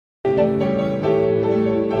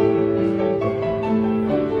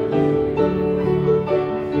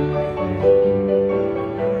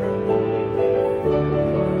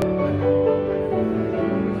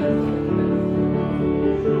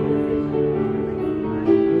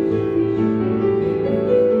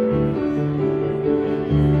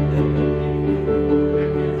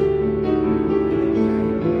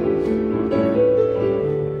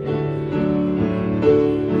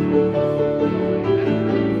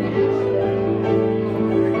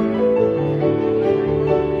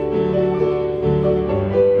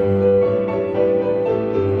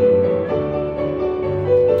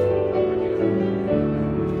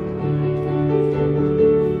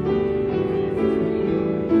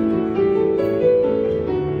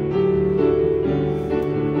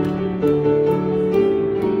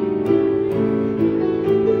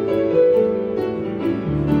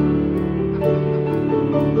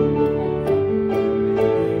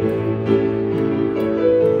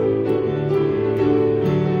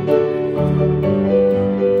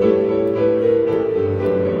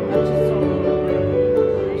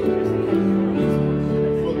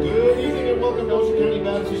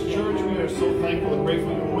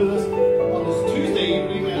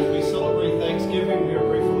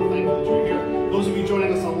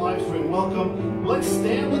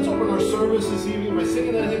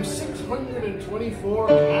24,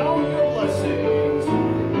 Count Your Blessings.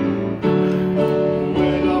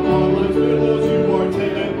 When upon life's billows you are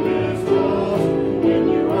tempest-tossed, when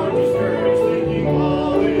you are discouraged thinking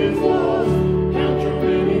all is lost, count your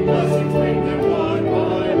many blessings, name them one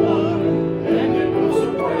by one, and it will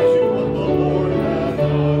surprise you what the Lord hath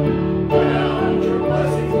done. Count your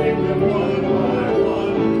blessings, name them one by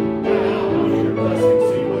one, count your blessings,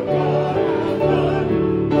 see what God hath done.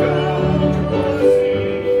 Count your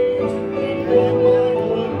blessings, name one by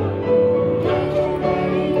one, count your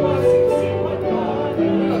many blessings, see what God hath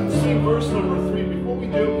done. Sing verse number 3. Before we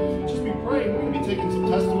do, just be praying. We're going to be taking some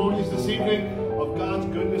testimonies this evening of God's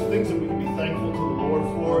goodness, things that we can be thankful to the Lord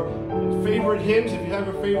for. And favorite hymns, if you have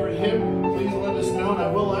a favorite hymn, please let us know. And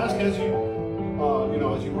I will ask as you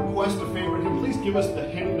request a favorite hymn, please give us the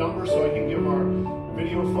hymn number so I can give our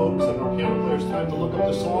video folks and our piano players time to look up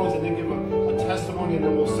the songs and then give a testimony, and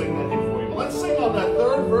then we'll sing that hymn for you. But let's sing on that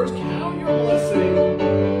third verse, Count Your Blessing.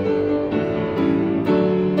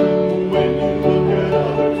 When you look at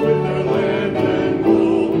others with their land and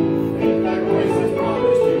gold, think that grace has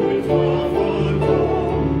promised you its wealth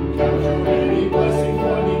untold. Count your many blessings,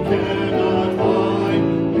 money cannot buy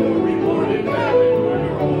your reward in heaven or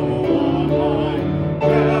your home on high.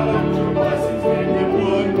 Count your blessings, name them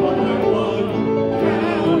one by one.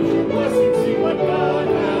 Count your blessings, see what God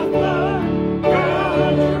hath done.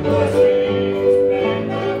 Count your blessings, name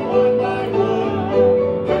them one by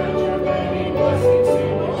one. Count your many blessings, see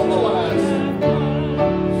what God hath done.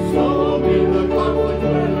 So be the conflict,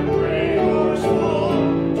 whether great or small.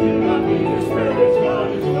 Do not be discouraged, God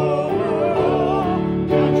is over all.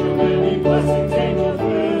 Count your many blessings, angels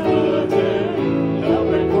will attend. Help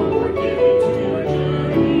and comfort giving to your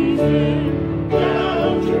journey's end.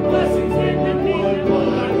 Count your blessings, name them one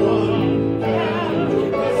by one. Count your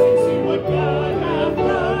blessings, see what God hath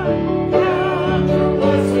done. Count your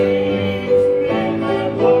blessings, name them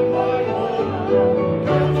one by one.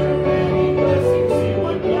 Count your many blessings, see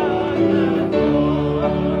what God hath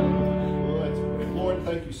done. Well, that's great. Lord,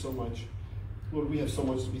 thank you so much. Lord, we have so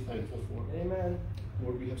much to be thankful for. Amen.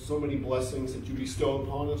 Lord, we have so many blessings that you bestow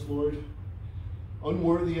upon us, Lord.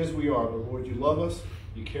 Unworthy as we are, but Lord, you love us,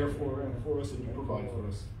 you care for us, and you provide for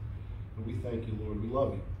us. And we thank you, Lord. We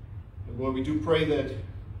love you. And Lord, we do pray that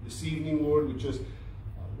this evening, Lord, we just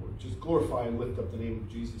glorify and lift up the name of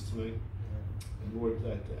Jesus tonight. And Lord,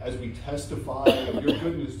 that as we testify of your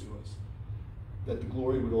goodness to us, that the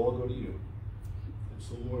glory would all go to you. And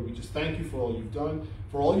so, Lord, we just thank you for all you've done,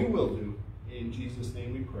 for all you will do. In Jesus'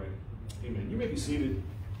 name we pray. Amen. You may be seated.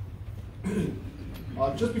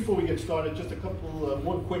 Just before we get started, just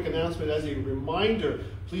one quick announcement. As a reminder,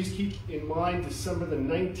 please keep in mind December the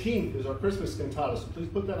 19th is our Christmas cantata. So please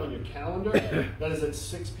put that on your calendar. That is at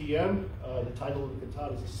 6 p.m. The title of the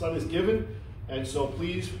cantata is The Son is Given. And so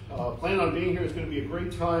please plan on being here. It's going to be a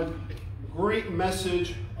great time. Great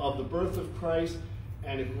message of the birth of Christ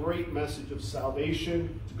and a great message of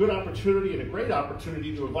salvation. It's a good opportunity and a great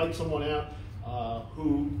opportunity to invite someone out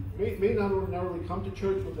who may not ordinarily come to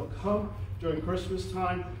church, but they'll come during Christmas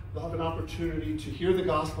time. They'll have an opportunity to hear the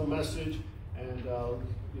gospel message and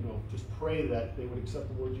just pray that they would accept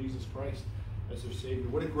the Lord Jesus Christ as their Savior.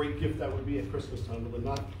 What a great gift that would be at Christmas time, will it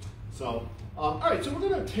not? So, all right, so we're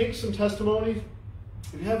going to take some testimonies.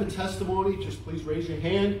 If you have a testimony, just please raise your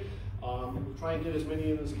hand. We'll try and get as many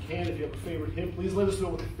in as we can. If you have a favorite hymn, please let us know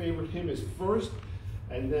what the favorite hymn is first,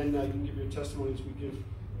 and then you can give your testimonies. We give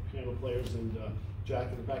piano players and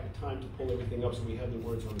Jack in the back of time to pull everything up so we have the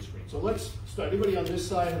words on the screen. So let's start. Anybody on this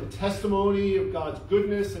side have a testimony of God's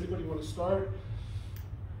goodness? Anybody want to start?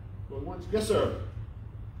 Going once? Yes, sir.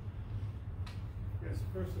 Yes,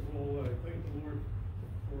 first of all, I thank the Lord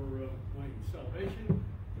for my salvation.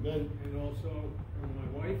 Amen. And also for my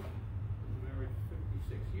wife. I'm married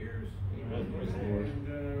 56 years. Amen. Praise the Lord. And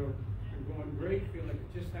we're going great. Feel like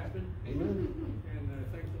it just happened. Amen. And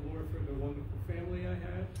I thank the Lord for the wonderful family I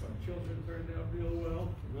had. Our children turned out real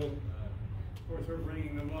well. Amen. Of course, her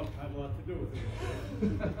bringing them up had a lot to do with it.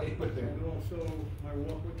 And also my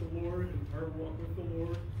walk with the Lord and her walk with the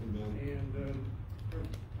Lord. Amen.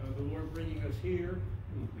 And the Lord bringing us here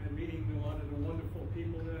and meeting a lot of the wonderful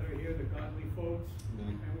people that are here, the godly folks.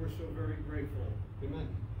 Amen. And we're so very grateful. Amen.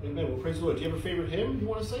 Amen. Well, praise the Lord. Do you have a favorite hymn you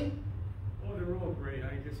want to sing? Oh, they're all great.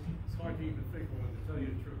 It's hard to even think of one, to tell you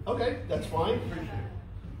the truth. Okay, that's fine. Appreciate it.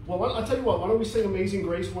 Well, I'll tell you what, why don't we sing Amazing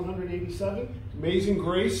Grace 187? Amazing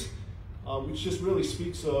Grace, which just really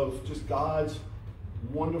speaks of just God's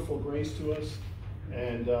wonderful grace to us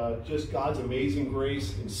and just God's amazing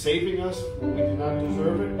grace in saving us when we did not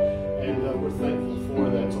deserve it. And we're thankful for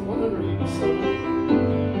that. So 187.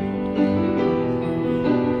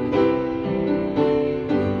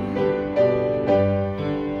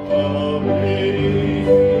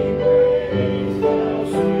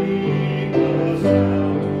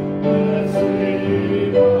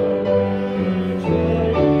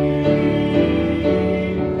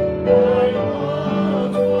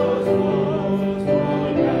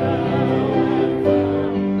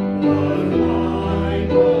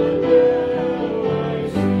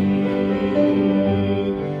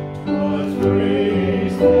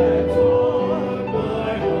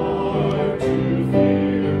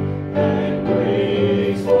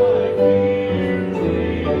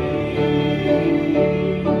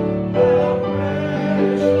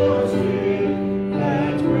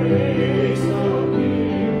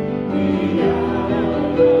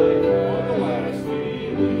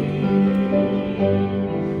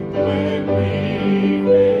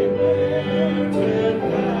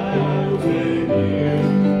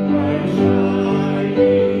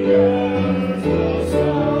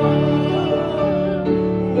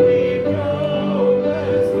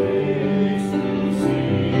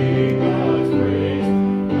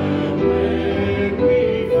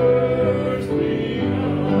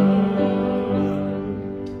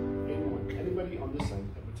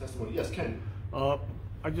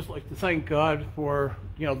 thank God for,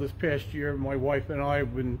 you know, this past year. My wife and I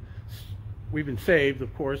we've been saved,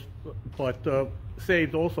 of course, but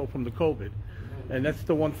saved also from the COVID. And that's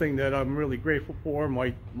the one thing that I'm really grateful for.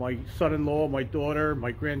 My son-in-law, my daughter,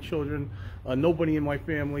 my grandchildren, nobody in my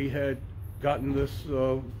family had gotten this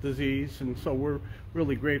disease, and so we're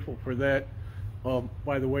really grateful for that.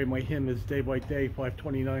 By the way, my hymn is Day by Day,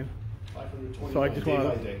 529. 529, so I just day want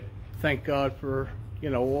by to day. thank God for, you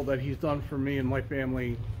know, all that He's done for me and my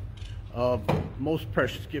family. Most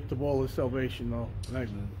precious gift of all is salvation, though, and I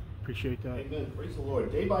appreciate that. Amen. Praise the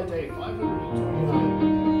Lord. Day by day,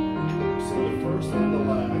 529. We sing the first and the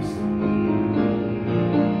last.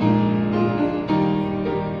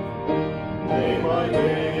 Day by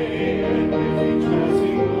day, and with each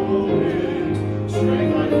passing moment,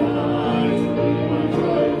 strength I find to meet my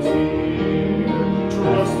trials here.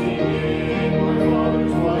 Trusting in my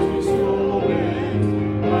Father's wise bestowment,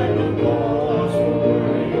 I'm not lost or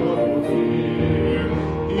worried or fear.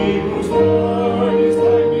 He whose heart is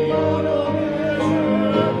like beyond all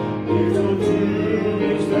measure, is unto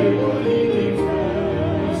each day what He thinks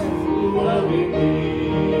best. Loving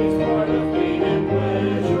me is part of pain and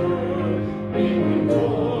pleasure, bringing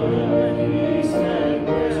joy, peace, and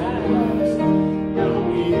rest. Now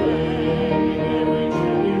we live in every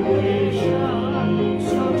tribulation,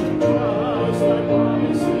 so to trust Thy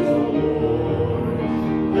promises, O Lord,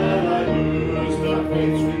 that I lose not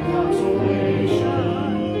faith's sweet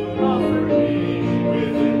consolation. Offer me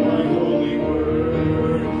within my holy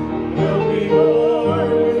word. Help me, Lord,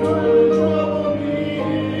 with trouble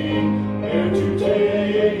meeting, ere to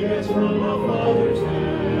take us from a Father's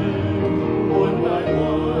hand. One by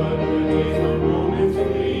one, the days of moments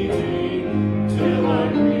fleeting, till I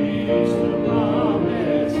reach the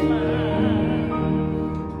promised land.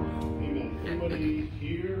 Amen. Anybody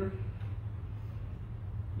here?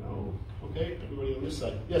 No. Okay. Everybody on this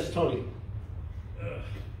side. Yes, Tony.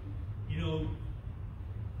 You know,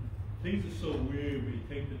 things are so weird when you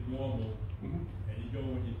take the normal and you go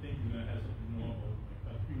and you think you're going to have something normal.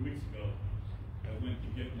 A few weeks ago, I went to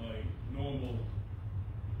get my normal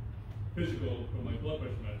physical for my blood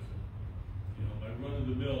pressure medicine. You know, my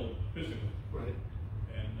run-of-the-mill physical. Right.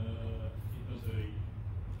 And he does a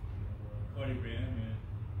cardiogram, and I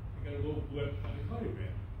got a little blip on the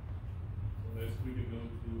cardiogram. So last week I go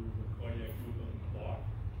to the cardiac group up in Clark,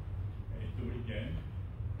 and do it again.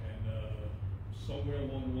 And somewhere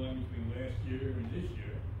along the line between last year and this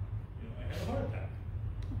year, you know, I had a heart attack.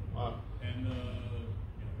 Wow. And you know,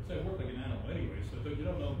 because I work like an animal anyway, so you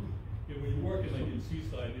don't know. You know, when you're working like in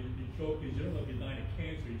Seaside, the joke is you don't know if you're dying of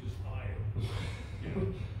cancer, you're just tired. You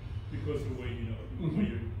know, because of the way the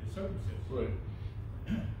way your circumstances. Right.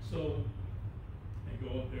 So I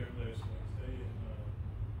go up there last Wednesday, and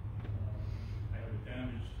I have a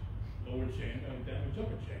damaged lower chamber, I have a damaged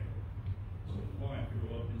upper chamber. So I have to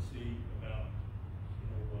go up and see about,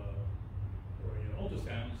 or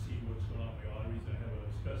ultrasound and see what's going on with my arteries. I have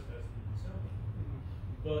a stress test in December.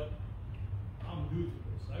 But I'm new to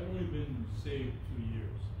this. I've only been saved 2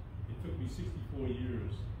 years. It took me 64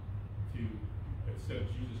 years to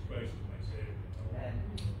accept Jesus Christ as my Savior.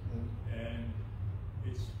 And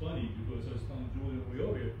it's funny because I was telling Julia on the way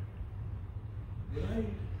over here, when I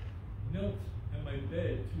knelt at my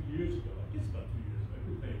bed 2 years ago, I guess about 2 years ago, I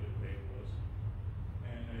couldn't tell you what day it was,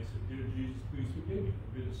 and I said, "Dear Jesus, please forgive me.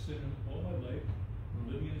 I've been a sinner all my life,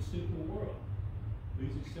 living in a sinful world.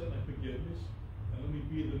 Please accept my forgiveness, and let me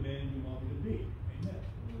be the man you want me to be." Amen.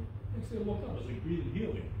 Next day I woke up, I was like breathing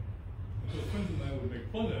healing. So friends of mine would make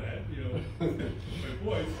fun of that, you know, my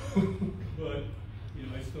voice, but you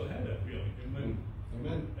know, I still had that feeling. And when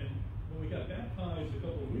we got baptized a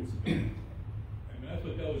couple of weeks ago, I mean, I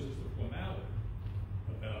thought that was just a formality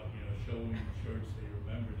about, you know, showing the church they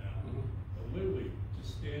remember now. But literally,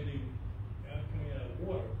 just standing out, coming out of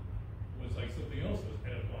water was like something else that was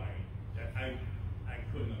edifying that I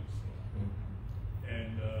couldn't understand.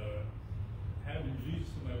 And having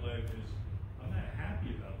Jesus in my life is, I'm not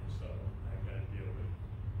happy about the stuff I got to deal with.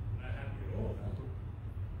 I'm not happy at all about it.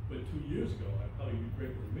 But 2 years ago, I'd probably be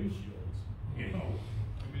great with windshields. You know,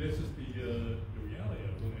 I mean, that's just the reality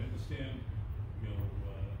of it. I understand, you know,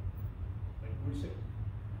 like what do you say?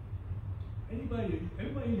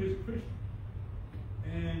 Everybody in here is a Christian.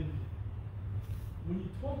 And when you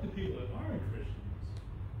talk to people that aren't Christians,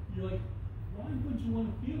 you're like, why wouldn't you want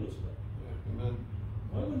to feel this way? Amen.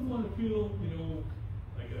 Why wouldn't you want to feel, you know,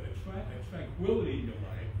 like a tranquility in your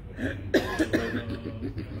life,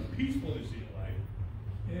 peacefulness in your life,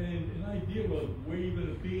 and an idea of where you're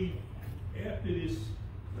going to be after this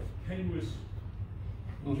tenuous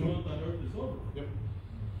jaunt on earth is over. Yep.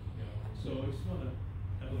 You know, so I just want to,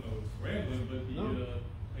 I don't know, it's rambling, but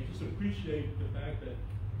I just appreciate the fact that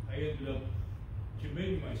I ended up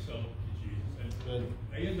committing myself to Jesus. And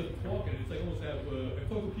I ended up talking. It's like I almost have, I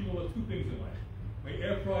talk to people about two things in life. My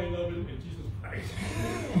air fryer oven and Jesus Christ.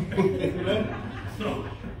 So,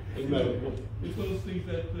 Amen. it's one of those things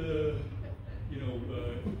that, when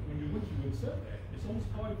you accept that, it's almost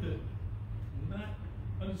hard to not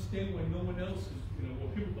understand why no one else is, or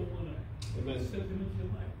people don't want to accept him into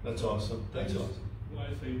your life. That's awesome. That's awesome. When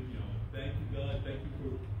I say, thank you, God, thank you for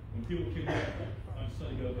when people came on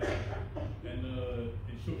Sunday and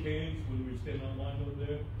shook hands when we were standing on line over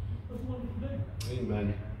there. It was a wonderful day.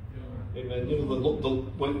 Amen. Amen.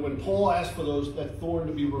 When Paul asked for that thorn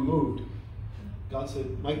to be removed, God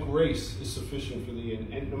said, "My grace is sufficient for thee."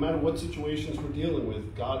 And no matter what situations we're dealing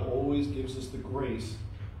with, God always gives us the grace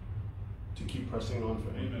to keep pressing on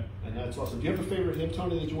for Him. Amen. And that's awesome. Do you have a favorite hymn,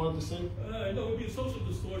 Tony, that you wanted to sing? No, it would be a Social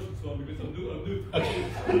Distortion song because I'm new. Okay.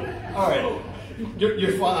 All right.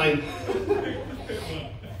 You're fine.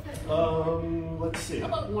 Let's see. How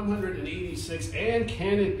about 186? And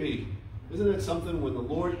can it be? Isn't it something when the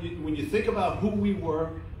Lord, when you think about who we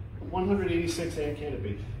were, 186, and can it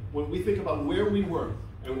be? When we think about where we were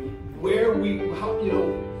and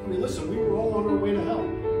listen, we were all on our way to hell.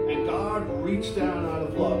 And God reached down out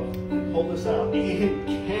of love, pulled us out. And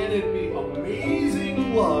can it be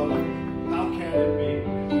amazing love? How can it be?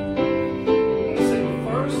 We'll sing the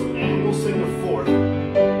first and we'll sing the fourth.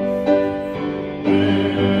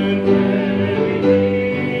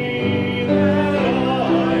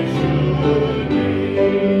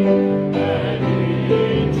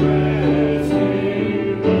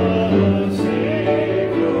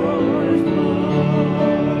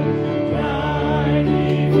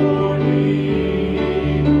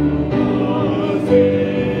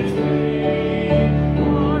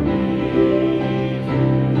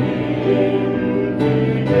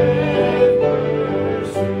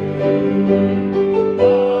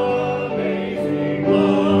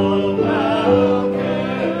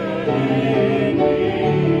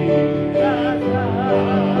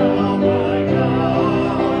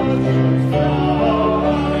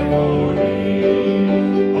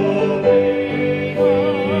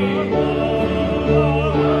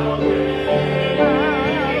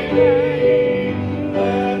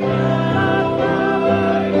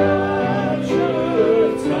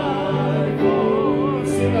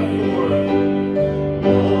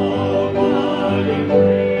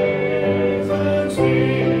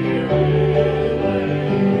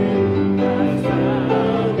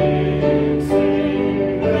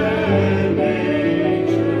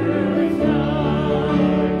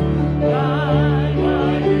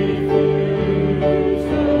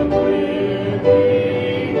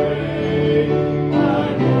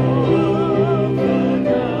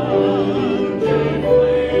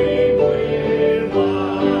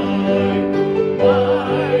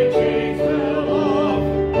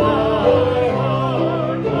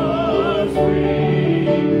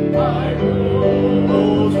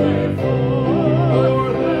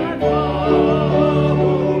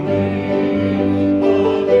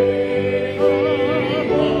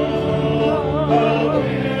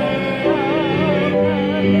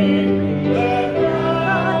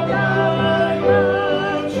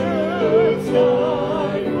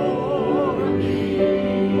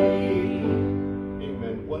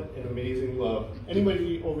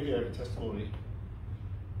 Anybody over here have a testimony?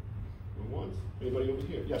 Once? Anybody over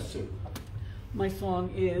here? Yes, Sue. My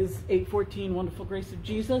song is 814, Wonderful Grace of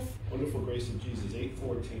Jesus. Wonderful Grace of Jesus,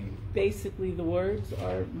 814. Basically, the words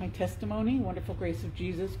are my testimony, wonderful grace of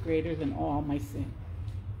Jesus, greater than all my sin.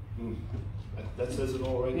 That says it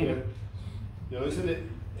all right there. You know, isn't it?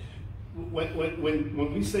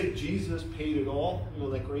 When we say Jesus paid it all, you know,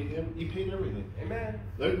 that great hymn, He paid everything. Amen.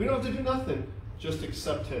 We don't have to do nothing. Just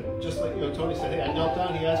accept Him. Just like, you know, Tony said, hey, I knelt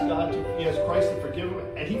down, he asked Christ to forgive him,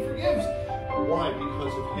 and He forgives. Why?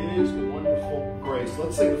 Because of His wonderful grace.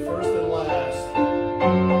 Let's sing the first and last.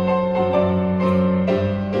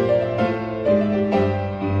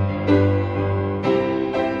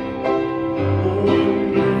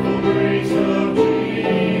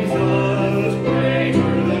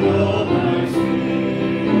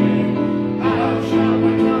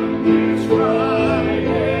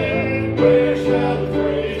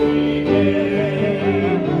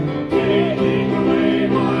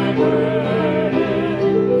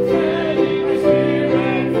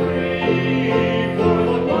 For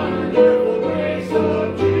the one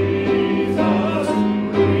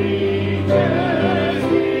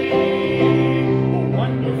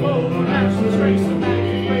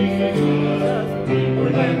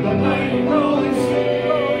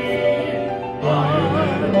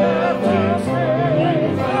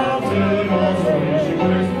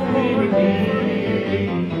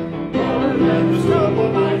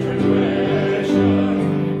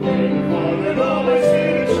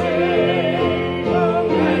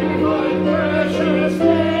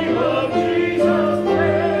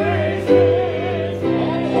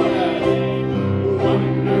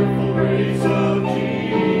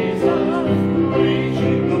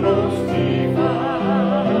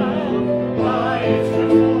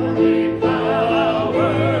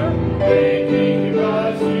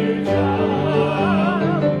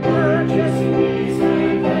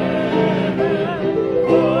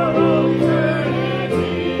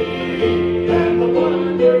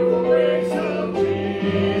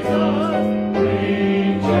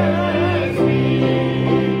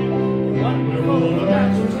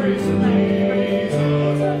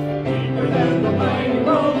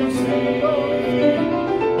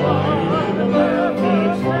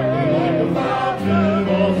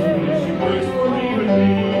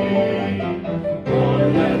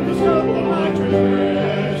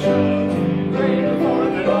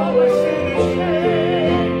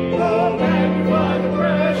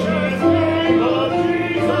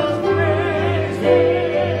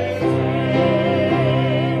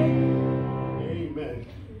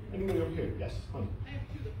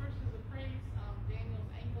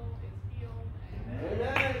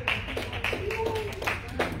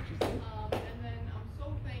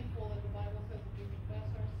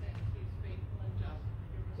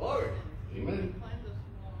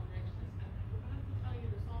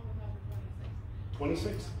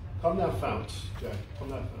 26? Come thou fount, Jack. Come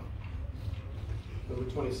thou fount. Number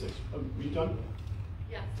 26. Are you done?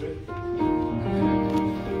 Yes. Good.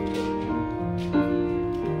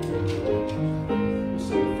 We'll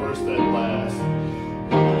sing first and last.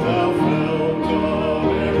 Thou fount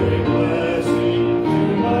of every blessing,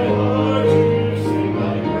 to my heart to sing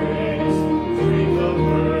thy praise. Streams of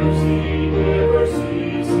mercy never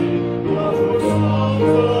ceasing, offer songs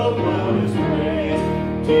of loudest praise.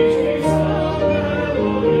 Teach me sound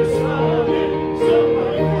melodious sounding, set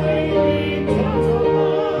my flaming tongues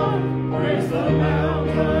alive. Praise the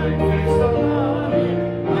mountain, praise the valley,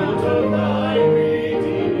 mount of thy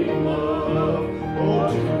redeeming love. Oh,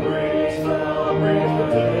 to grace thou brings the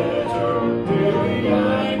desert, daily I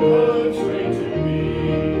constrain to be.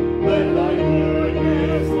 Let thy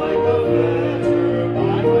goodness like a fetter,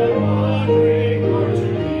 bind my wandering heart to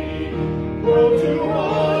thee. Grow to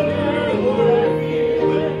wander, Lord, I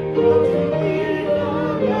feel it. Grow to leave the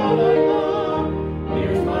God I love.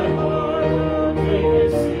 Here's my heart, oh, take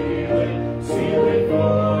it, seal it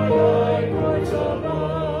for thy courts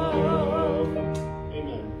above.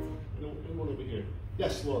 Amen. Anyone over here?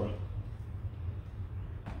 Yes, Laura.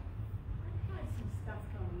 I've had some stuff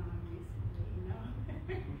going on recently, you know.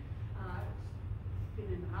 Been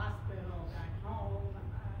in the hospital, back home,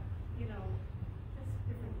 you know, just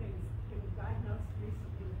different things. Been diagnosed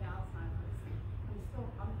recently with Alzheimer's.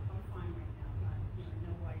 I'm fine right now, but you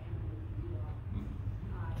know who I am and who you are.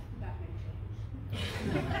 That may change.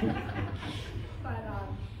 But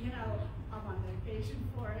you know, I'm on medication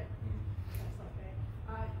for it. That's okay.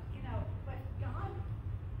 You know, but God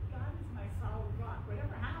is my solid rock.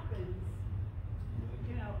 Whatever happens,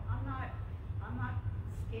 you know, I'm not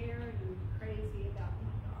scared and crazy about, oh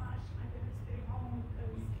my gosh, I better stay home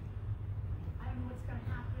because I don't know what's going to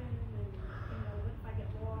happen, and you know, what if I get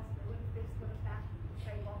lost, or what if this, what if that, and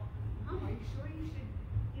say, well, Mom, are you sure you should,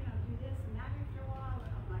 you know, do this and that after a while?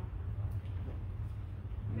 And I'm like,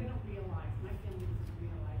 they don't realize, my family doesn't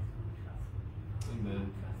realize, they don't trust me. Amen. They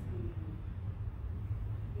don't trust me in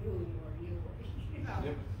you or you, you know.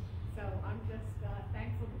 Yep. So I'm just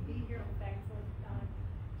thankful to be here. I'm thankful to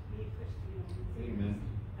be a Christian. Amen.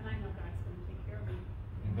 And I know God's going to take care of me.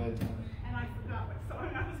 Amen. And I forgot what song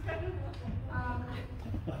I was going to.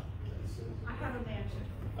 I have a mansion.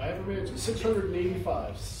 I have a mansion.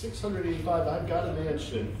 685. 685. I've got a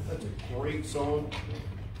mansion. That's a great song.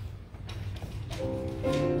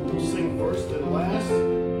 We'll sing first and last.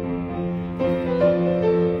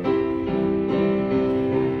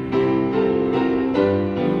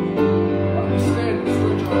 Stand and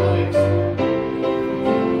stretch our legs.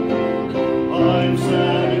 I'm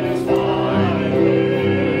satisfied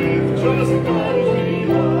with just God as we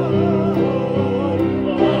love.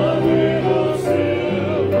 A little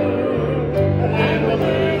silver and a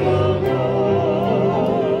little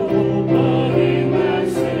gold, but in that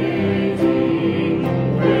city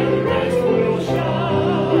where the rest will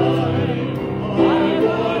shine, I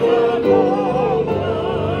want a gold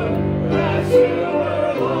one, that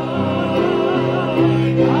silver line.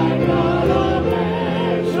 I've got a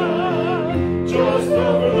mansion just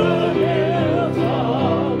over the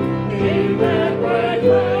hilltop in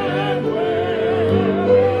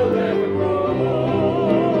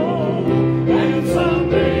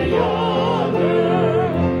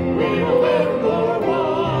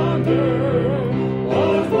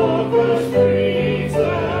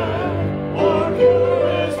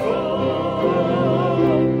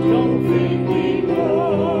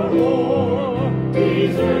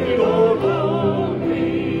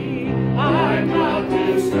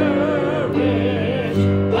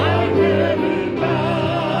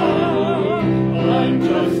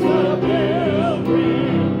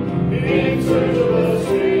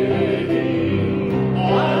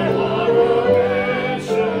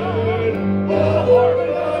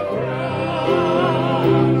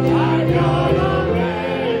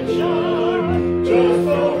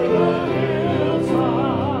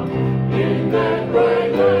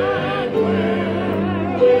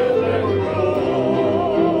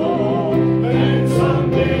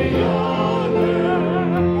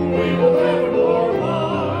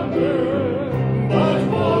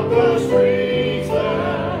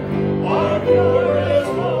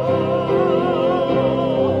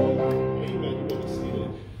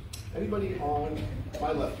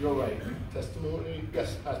you're right. Testimony.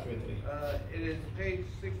 Yes, Pastor Anthony. It is page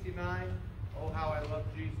 69, Oh How I Love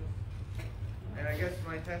Jesus. And I guess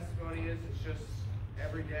my testimony is, it's just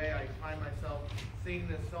every day I find myself singing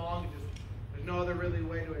this song. There's no other really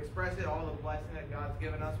way to express it. All the blessing that God's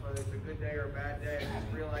given us, whether it's a good day or a bad day, I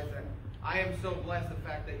just realize that I am so blessed the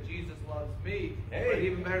fact that Jesus loves me. Hey. But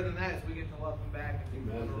even better than that is we get to love him back and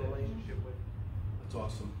Amen. build a relationship with him. That's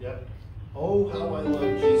awesome. Yep. Oh, how I love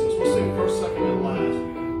Jesus. We'll sing first, second, and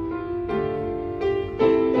last.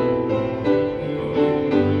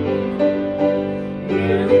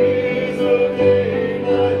 There is a name I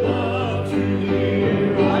love to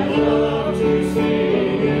hear, I love to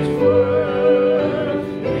sing His word.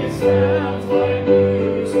 It sounds like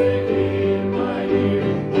music in my ear,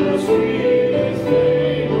 the sweetest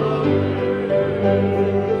name on earth.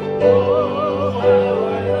 Oh, how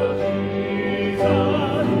I love Jesus!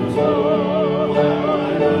 Oh, how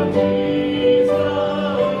I love Jesus!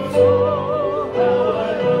 Oh, how I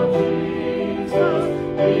love Jesus!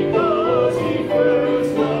 Because He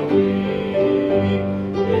first loved me.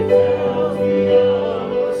 It tells me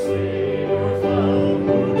of a Savior's love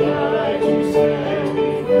who died to set me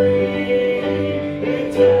free. It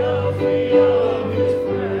tells me of His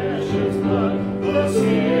precious blood, the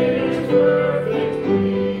sinner's perfect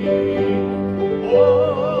plea.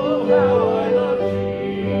 Oh, how I love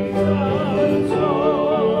Jesus!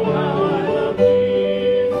 Oh, how I love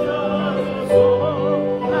Jesus!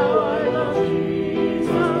 Oh, how I love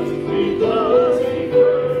Jesus! Because He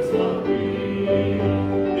first loved me.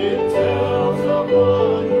 It tells of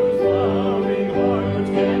one whose loving heart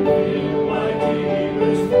can feel my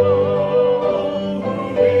deepest woe, who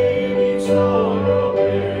in each sorrow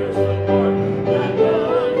bears a part that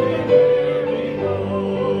none can ever know.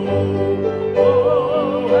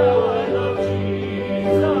 Oh, how I love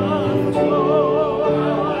Jesus! Oh,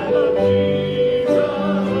 how I love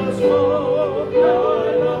Jesus! Oh, how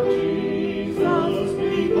I love Jesus!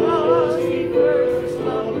 Because He first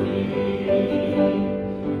loved me.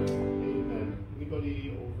 Amen. Anybody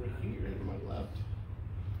over here to my left?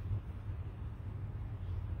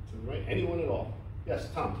 To the right? Anyone at all? Yes,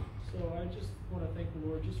 Tom. So I just want to thank the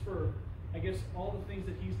Lord just for, I guess, all the things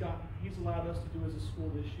that He's allowed us to do as a school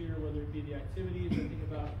this year, whether it be the activities. I think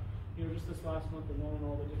about, just this last month alone,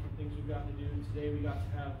 all the different things we've gotten to do. And today we got to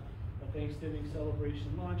have a Thanksgiving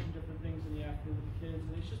celebration lunch and different things in the afternoon with the kids.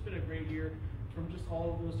 And it's just been a great year from just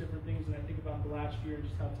all of those different things. And I think about the last year and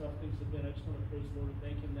just how tough things have been. I just want to praise the Lord and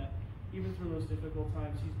thank Him that even through those difficult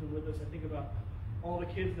times, He's been with us. I think about all the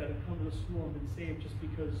kids that have come to the school and been saved just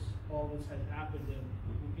because all this had happened. And,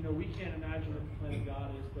 we can't imagine what the plan of God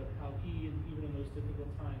is, but how He, and even in those difficult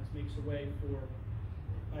times, makes a way for,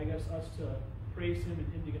 I guess, us to praise Him and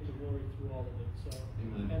Him to get the glory through all of it. So,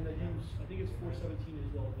 Amen. and the hymns, I think it's 417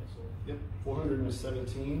 as well with my soul. Yep.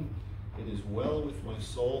 417. It is well with my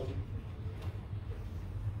soul.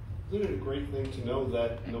 Isn't it a great thing to know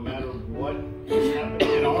that no matter what is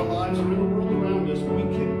happening in our lives or in the world around us, we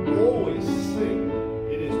can always sing,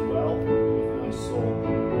 it is well with my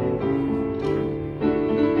soul.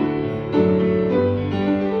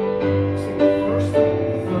 Sing the first, the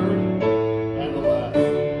third, and the last.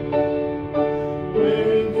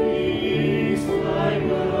 When peace like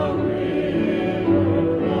a river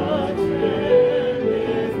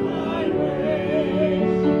attendeth my way,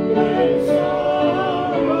 and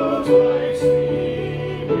sorrows like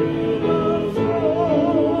sleep billows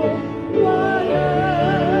roll,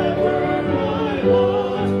 whatever my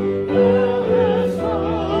lot, Thou hast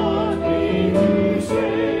taught me to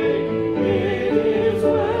say, it is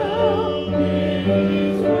well with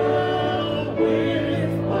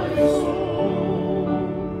my soul.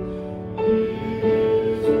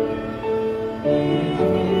 It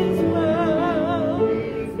is well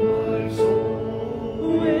with my soul.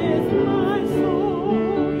 With my soul.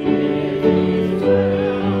 It is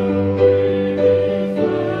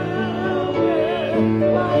well with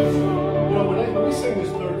my soul. When we sing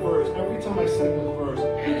this third verse, every time I sing this verse,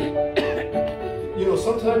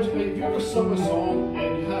 sometimes if you ever sung a song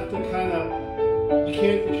and you have to kind of, you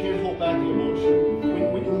can't hold back the emotion.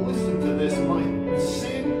 When you listen to this, my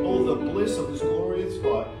sin, oh the bliss of this glorious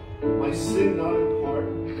thought, my sin not in part,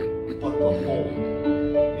 but the whole,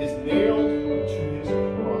 is nailed to His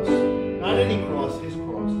cross. Not any cross, His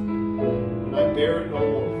cross. And I bear it no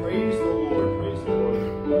more. Praise the Lord, praise the Lord.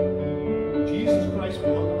 Jesus Christ, when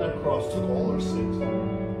He hung on that cross, took all our sins,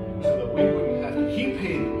 so that we wouldn't have to. He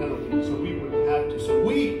paid the penalty, so we wouldn't have to. So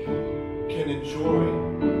we can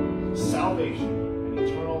enjoy salvation and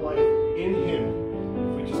eternal life in Him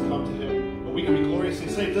if we just come to Him. But we can be gloriously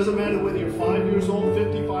saved. It doesn't matter whether you're 5 years old,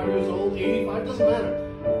 55 years old, 85, it doesn't matter.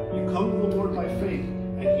 You come to the Lord by faith,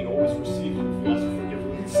 and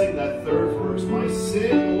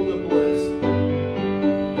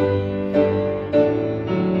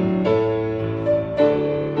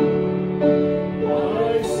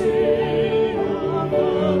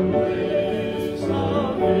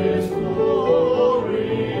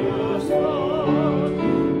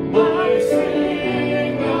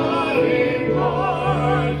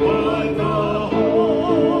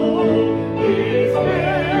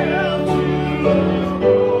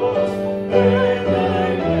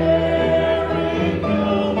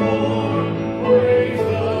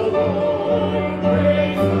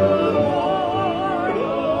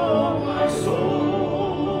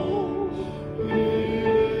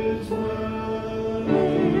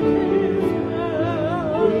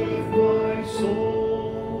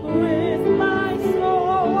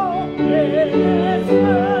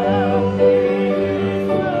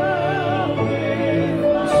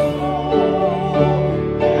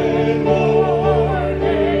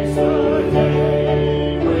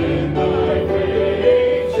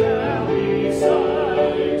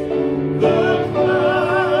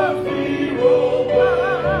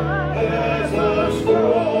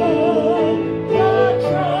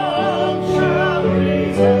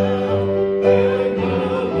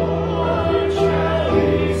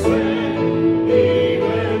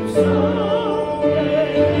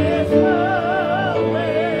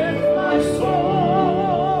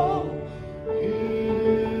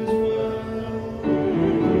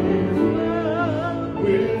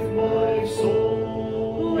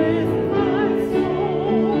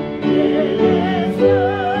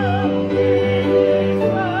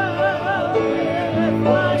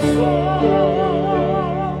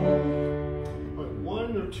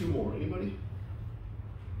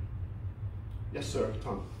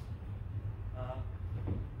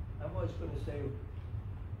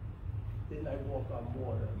on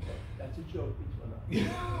water, but that's a joke between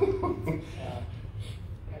us.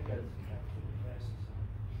 I got to put the glasses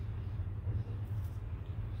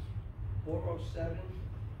on. 407,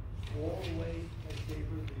 all the way my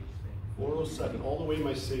Savior leads me. 407, all the way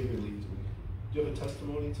my Savior leads me. Do you have a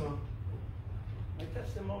testimony, Tom? My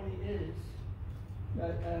testimony is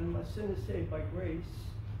that I'm a sinner saved by grace.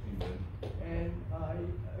 Amen. And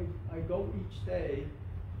I go each day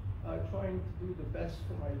trying to do the best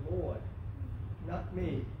for my Lord, not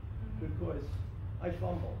me, because I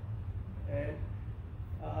fumble. And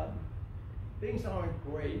things aren't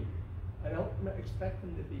great. I don't expect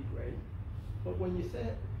them to be great. But when you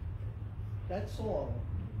said that song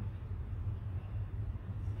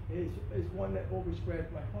is one that always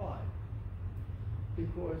grabbed my heart.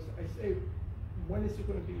 Because I say, when is it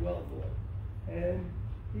going to be well, Lord? And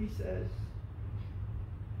he says,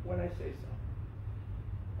 when I say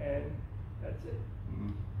so. And that's it.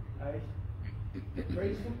 Mm-hmm. I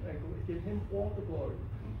praise him, I give him all the glory.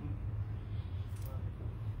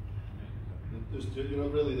 There's,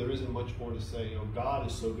 really, there isn't much more to say. God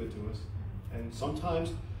is so good to us. And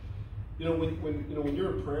sometimes, when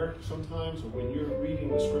you're in prayer, sometimes, or when you're reading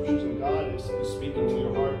the scriptures and God is speaking to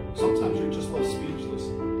your heart, sometimes you're just left speechless.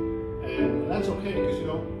 And that's okay, because,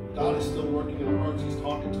 God is still working in our hearts. He's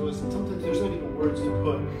talking to us. And sometimes there's not even words to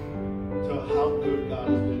put to how good God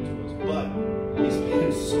has been to us. But he's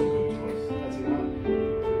been so good to us. Has he not?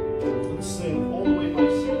 Let's sing All the Way My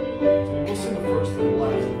Savior Leads Me. We'll sing the first and the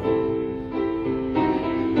last.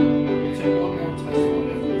 We'll take one more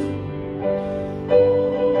testimony after this.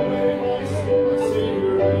 All the way my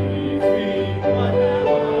Savior leads me. What have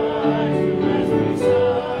I to rest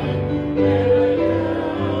beside? And I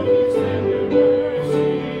found his tender mercy.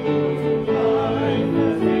 Life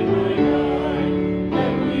has been my guide.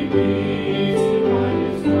 Every peace divine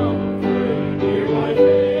is comfort. Hear my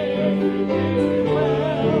faith begins to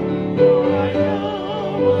dwell. For I know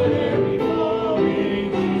whatever befall me,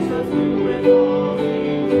 Jesus will with all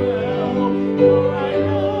things well. For I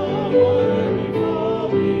know whatever befall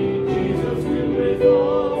me, Jesus will with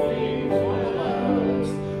all things well.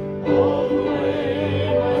 All the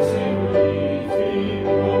way my Savior leads me,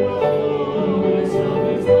 from the fullness of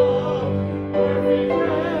his love, perfect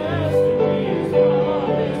rest in me is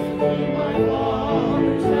promised. In my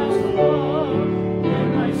Father's house above, when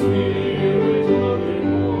my spirit loved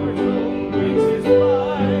immortal brings his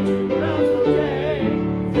light to crowns of day.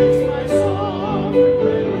 Fix my soul through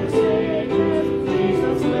endless ages,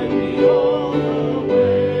 Jesus led me all the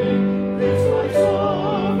way. Fix my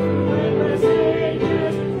soul through endless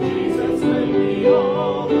ages, Jesus led me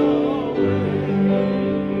all the way.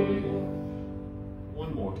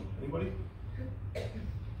 One more. Anybody?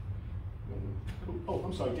 Oh,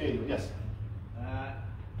 I'm sorry, Daniel. Yes.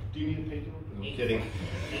 Do you need a page? No, I'm kidding.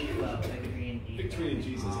 8:12, victory in Jesus. Victory in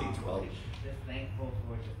Jesus, 8:12. Just thankful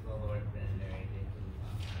for just the Lord been very good to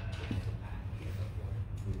the past year before.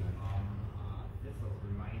 Just a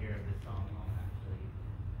reminder of this song, actually.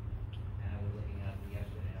 And I was looking up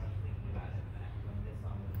yesterday, I was thinking about it back when this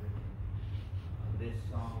song was written. This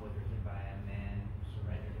song was written by a man who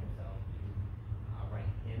surrendered himself to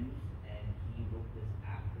write hymns, and he wrote this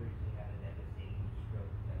after he had a devastating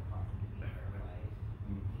stroke that caused him to be paralyzed.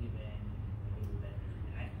 Even when he was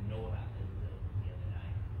bedridden, and I didn't know about this until the other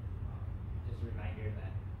night. Just a reminder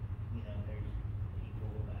that there's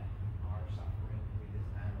people that are suffering through this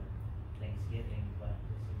time of Thanksgiving, but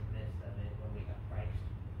just in the midst of it, when we have Christ,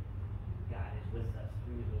 God is with us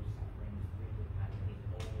through those sufferings, through the time, and He's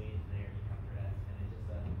always there to comfort us. And it's just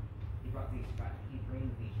He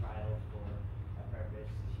brings these trials for a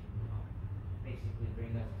purpose to basically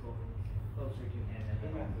bring us closer to Him, and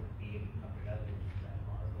then also be able to comfort others that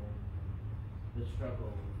are going the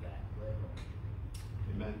struggles that we're going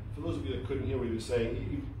through. Amen. For those of you that couldn't hear what he was saying,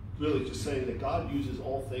 he really just saying that God uses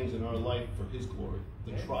all things in our life for his glory.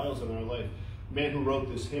 The trials in our life. The man who wrote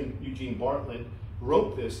this hymn, Eugene Bartlett,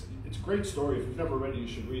 wrote this. It's a great story. If you've never read it, you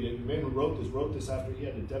should read it. The man who wrote this after he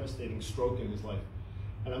had a devastating stroke in his life.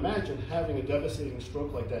 And imagine having a devastating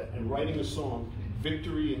stroke like that and writing a song,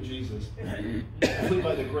 Victory in Jesus. Only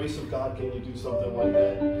by the grace of God can you do something like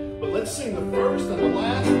that. But let's sing the first and the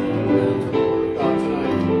last, and we're going to the Word of God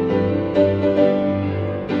tonight.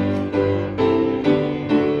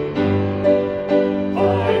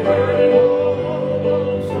 I heard an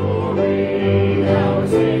old story, how a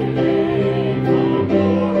Savior came from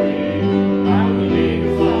glory, how he gave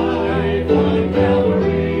his life on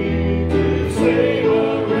Calvary to save a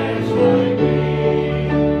wretch like me.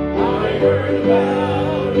 I heard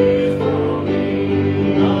about his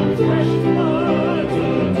groaning, of his precious blood's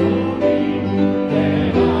atoning.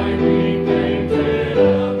 Then I repent.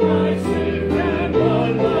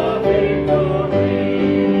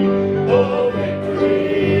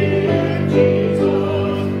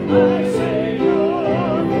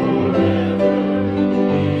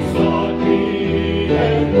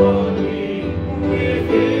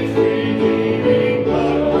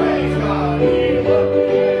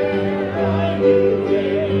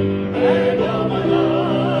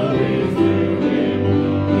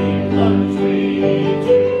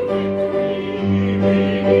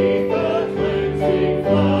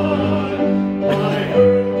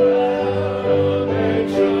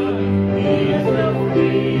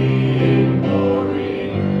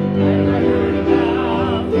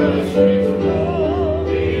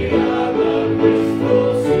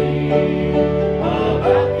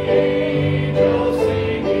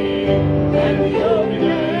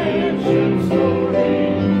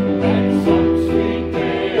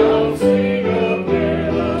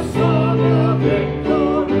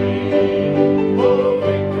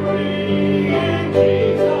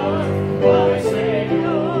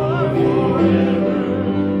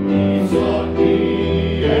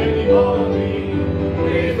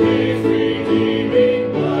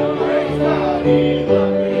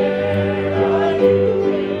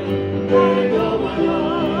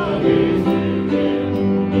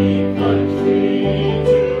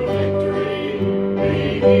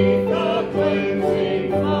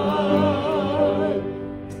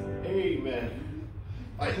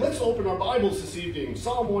 All right, let's open our Bibles this evening.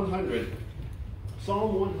 Psalm 100.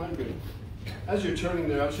 Psalm 100. As you're turning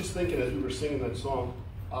there, I was just thinking as we were singing that song,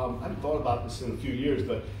 I haven't thought about this in a few years,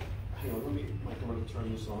 but hang on, Mike, I'm going to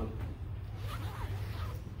turn this on.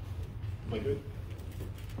 Am I good?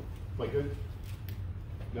 Am I good?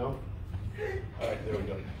 No? All right, there we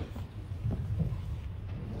go.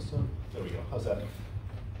 There we go. How's that?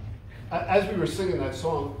 As we were singing that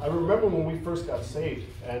song, I remember when we first got saved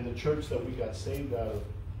and the church that we got saved out of.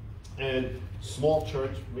 And small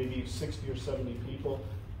church, maybe 60 or 70 people.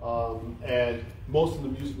 And most of the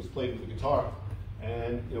music was played with the guitar.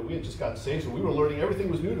 And we had just gotten saved, so we were learning.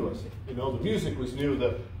 Everything was new to us. The music was new.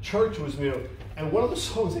 The church was new. And one of the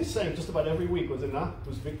songs they sang just about every week, was it not? It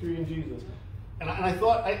was Victory in Jesus. And I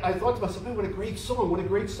thought to myself, man, what a great song, what a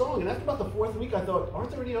great song. And after about the fourth week, I thought, aren't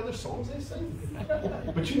there any other songs they sing?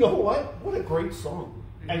 But you know what? What a great song.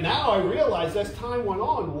 And now I realize as time went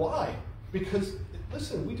on, why? Because,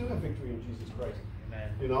 listen, we do have victory in Jesus Christ. Amen.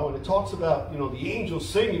 And it talks about, the angels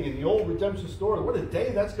singing in the old redemption story. What a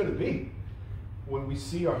day that's going to be when we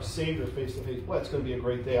see our Savior face to face. Boy, it's going to be a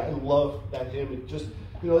great day. I love that hymn. It just,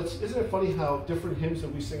 isn't it funny how different hymns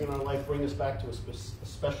that we sing in our life bring us back to a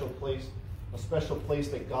special place? A special place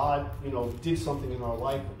that God, did something in our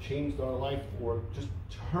life or changed our life or just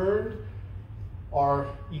turned our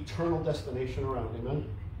eternal destination around. Amen?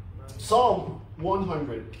 Psalm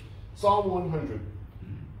 100. Psalm 100.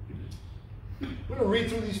 We're going to read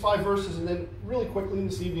through these 5 verses and then really quickly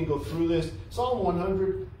this evening go through this. Psalm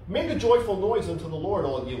 100. Make a joyful noise unto the Lord,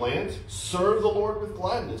 all ye lands. Serve the Lord with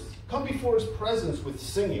gladness. Come before his presence with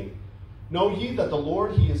singing. Know ye that the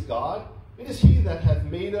Lord, he is God. It is he that hath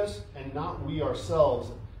made us, and not we ourselves.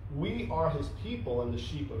 We are his people and the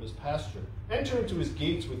sheep of his pasture. Enter into his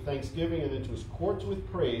gates with thanksgiving and into his courts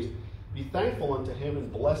with praise. Be thankful unto him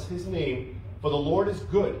and bless his name. For the Lord is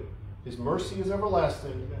good. His mercy is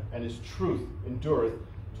everlasting, and his truth endureth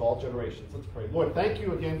to all generations. Let's pray. Lord, thank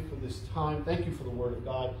you again for this time. Thank you for the word of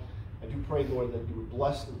God. I do pray, Lord, that you would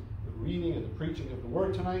bless the reading and the preaching of the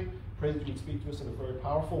word tonight. Pray that you would speak to us in a very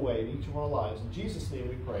powerful way in each of our lives. In Jesus' name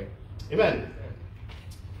we pray. Amen.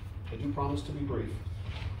 I do promise to be brief.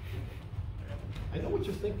 I know what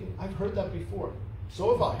you're thinking. I've heard that before.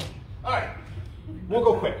 So have I. All right. We'll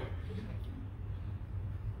go quick.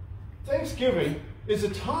 Thanksgiving is a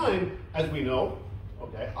time, as we know,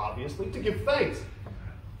 obviously, to give thanks.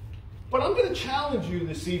 But I'm going to challenge you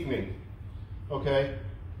this evening,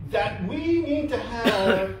 that we need to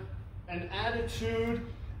have an attitude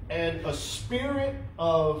and a spirit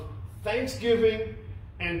of thanksgiving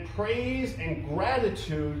and praise and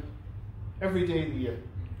gratitude every day of the year.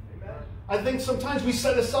 Amen. I think sometimes we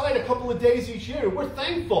set aside a couple of days each year. We're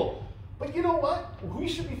thankful. But you know what? We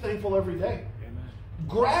should be thankful every day. Amen.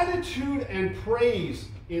 Gratitude and praise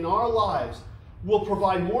in our lives will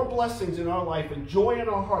provide more blessings in our life and joy in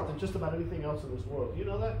our heart than just about anything else in this world. Do you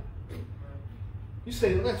know that? You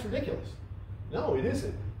say, well, that's ridiculous. No, it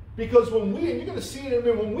isn't. Because when we, and you're going to see it,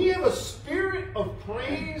 when we have a spirit of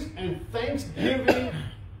praise and thanksgiving,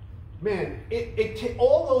 man,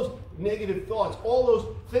 all those negative thoughts, all those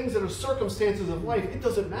things that are circumstances of life, it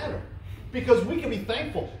doesn't matter. Because we can be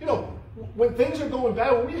thankful. When things are going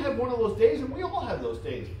bad, when we have one of those days, and we all have those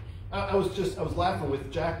days. I was laughing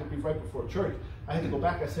with Jack right before church. I had to go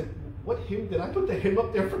back. I said, what hymn, did I put the hymn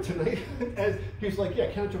up there for tonight? And he was like,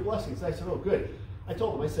 yeah, count your blessings. I said, oh, good. I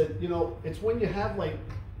told him, I said, it's when you have like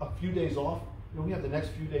a few days off. We have the next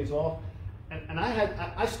few days off. And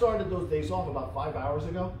I started those days off about 5 hours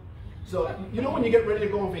ago. So, when you get ready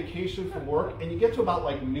to go on vacation from work and you get to about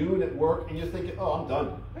like noon at work and you're thinking, oh, I'm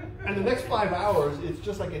done. And the next 5 hours, it's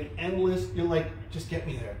just like an endless, you're like, just get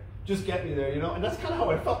me there. Just get me there, And that's kind of how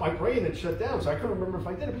I felt. My brain had shut down, so I couldn't remember if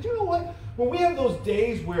I did it. But you know what? When we have those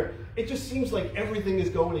days where it just seems like everything is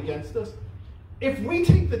going against us, if we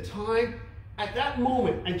take the time at that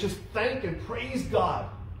moment and just thank and praise God,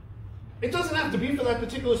 it doesn't have to be for that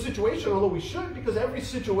particular situation, although we should, because every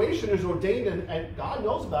situation is ordained and God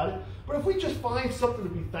knows about it. But if we just find something to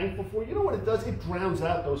be thankful for, you know what it does? It drowns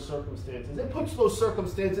out those circumstances. It puts those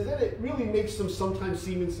circumstances, and it really makes them sometimes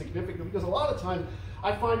seem insignificant, because a lot of times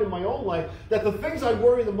I find in my own life that the things I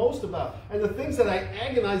worry the most about and the things that I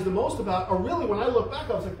agonize the most about are really, when I look back,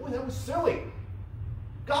 I was like, boy, that was silly.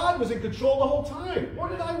 God was in control the whole time.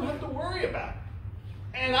 What did I have to worry about?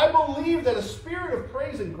 And I believe that a spirit of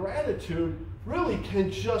praise and gratitude really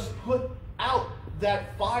can just put out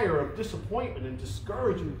that fire of disappointment and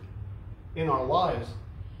discouragement in our lives.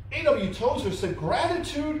 A.W. Tozer said,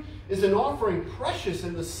 gratitude is an offering precious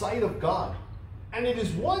in the sight of God, and it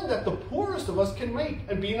is one that the poorest of us can make,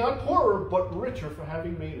 and be not poorer, but richer for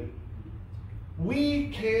having made it. we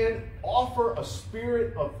can offer a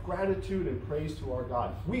spirit of gratitude and praise to our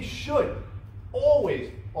God. We should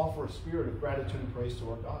always offer a spirit of gratitude and praise to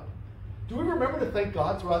our God. Do we remember to thank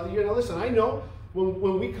God throughout the year? Now listen, I know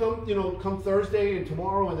when we come, come Thursday and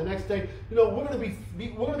tomorrow and the next day, we're going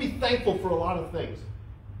to be thankful for a lot of things.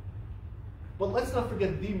 But let's not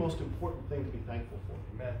forget the most important thing to be thankful for.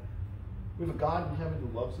 Amen. We have a God in heaven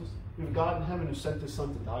who loves us. We have a God in heaven who sent his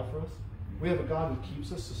son to die for us. We have a God who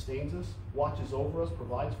keeps us, sustains us, watches over us,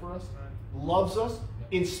 provides for us, loves us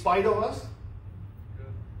in spite of us.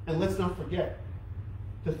 And let's not forget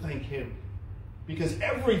to thank him. Because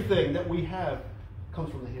everything that we have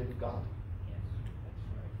comes from the hand of God.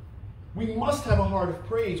 We must have a heart of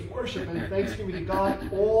praise, worship, and thanksgiving to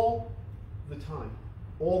God all the time.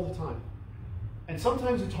 All the time. And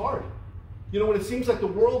sometimes it's hard. When it seems like the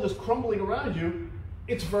world is crumbling around you,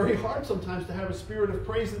 it's very hard sometimes to have a spirit of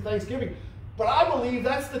praise and thanksgiving. But I believe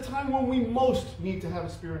that's the time when we most need to have a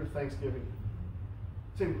spirit of thanksgiving.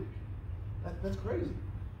 Say, that's crazy.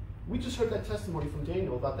 We just heard that testimony from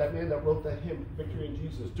Daniel about that man that wrote that hymn, Victory in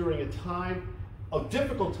Jesus, during a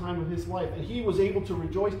difficult time of his life. And he was able to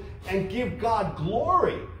rejoice and give God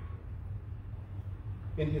glory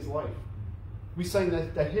in his life. We sang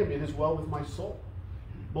that hymn, It Is Well With My Soul.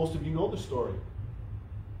 Most of you know the story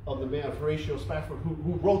of the man, Horatio Spafford,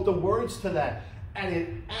 who wrote the words to that at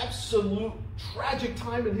an absolute tragic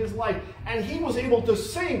time in his life. And he was able to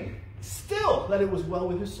sing still that it was well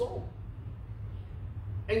with his soul.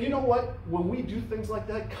 And you know what? When we do things like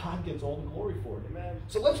that, God gets all the glory for it. Amen.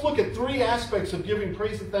 So let's look at 3 aspects of giving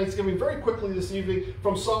praise and thanksgiving very quickly this evening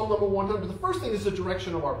from Psalm number 100. The first thing is the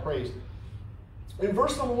direction of our praise. In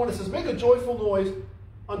verse number 1, it says, make a joyful noise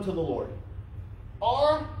unto the Lord.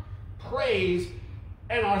 Our praise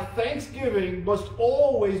and our thanksgiving must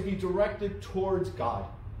always be directed towards God.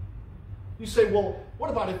 You say, well,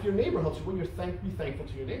 what about if your neighbor helps you? Well, be thankful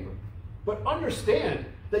to your neighbor. But understand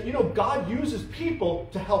that, God uses people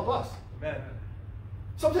to help us. Amen.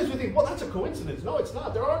 Sometimes we think, well, that's a coincidence. No, it's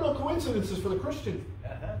not. There are no coincidences for the Christian.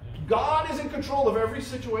 God is in control of every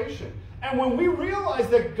situation. And when we realize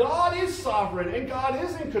that God is sovereign and God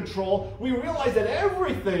is in control, we realize that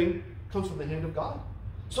everything comes from the hand of God.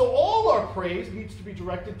 So all our praise needs to be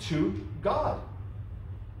directed to God.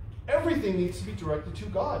 Everything needs to be directed to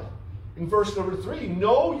God. In verse number 3,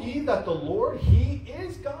 know ye that the Lord, he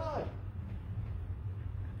is God.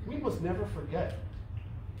 We must never forget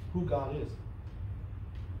who God is.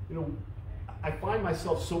 I find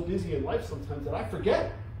myself so busy in life sometimes that I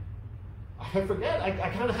forget. I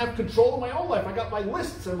kind of have control of my own life. I got my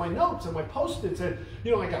lists and my notes and my Post-its and,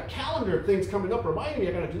 I got calendar things coming up reminding me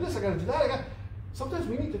I got to do this, I got to do that. Sometimes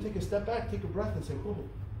we need to take a step back, take a breath and say, oh,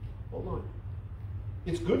 hold on.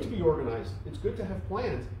 It's good to be organized. It's good to have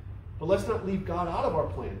plans. But let's not leave God out of our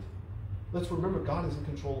plans. Let's remember God is in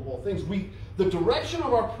control of all things. The direction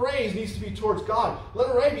of our praise needs to be towards God.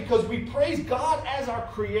 Letter A, because we praise God as our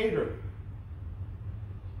Creator.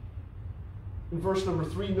 In verse number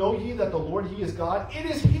 3, know ye that the Lord, he is God. It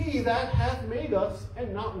is he that hath made us,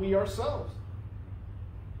 and not we ourselves.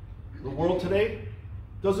 The world today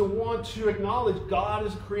doesn't want to acknowledge God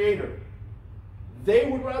as a creator. They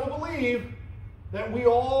would rather believe that we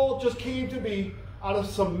all just came to be out of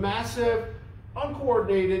some massive,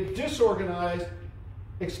 uncoordinated, disorganized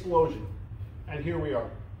explosion. And here we are.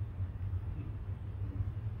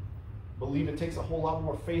 Believe it takes a whole lot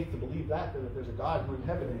more faith to believe that than if there's a God who in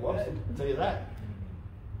heaven who loves him. I'll tell you that.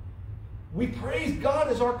 We praise God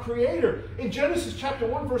as our creator. In Genesis chapter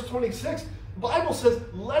 1, verse 26, the Bible says,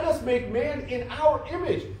 let us make man in our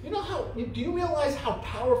image. Do you realize how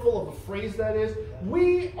powerful of a phrase that is?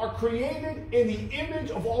 We are created in the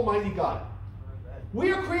image of Almighty God.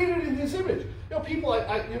 We are created in his image. People,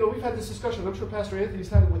 we've had this discussion. I'm sure Pastor Anthony's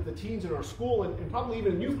had it with the teens in our school and probably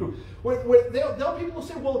even in youth group, where people will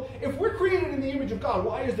say, well, if we're created in the image of God,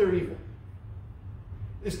 why is there evil?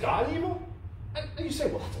 Is God evil? And you say,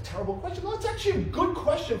 well, that's a terrible question. No, it's actually a good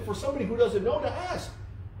question for somebody who doesn't know to ask.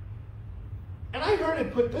 And I heard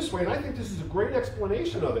it put this way, and I think this is a great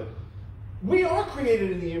explanation of it. We are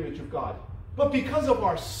created in the image of God, but because of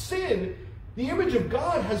our sin, the image of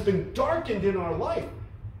God has been darkened in our life.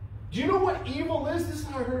 Do you know what evil is? This is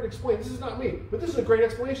how I heard it explained. This is not me, but this is a great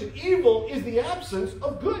explanation. Evil is the absence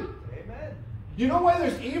of good. Amen. You know why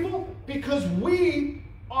there's evil? Because we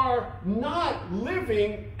are not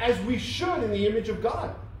living as we should in the image of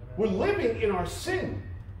God. We're living in our sin.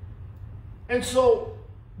 And so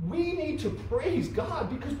we need to praise God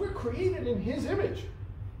because we're created in his image.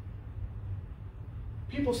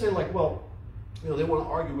 People say well, they want to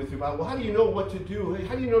argue with you about, well, how do you know what to do?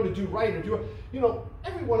 How do you know to do right or do right?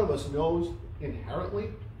 Every one of us knows inherently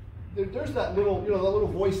there's that little, that little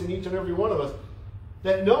voice in each and every one of us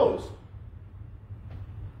that knows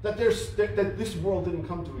that that this world didn't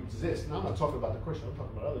come to exist. Now I'm not talking about the Christian, I'm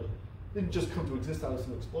talking about others. It didn't just come to exist out of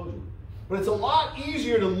some explosion. But it's a lot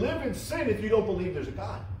easier to live in sin if you don't believe there's a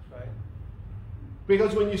God. Right.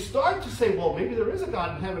 Because when you start to say, well, maybe there is a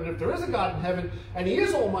God in heaven, if there is a God in heaven, and He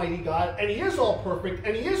is Almighty God, and He is all perfect,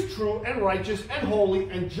 and He is true and righteous and holy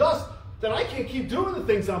and just, then I can't keep doing the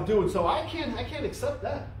things I'm doing, so I can't accept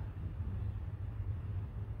that.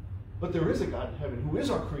 But there is a God in heaven who is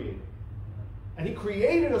our Creator. And He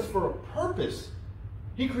created us for a purpose.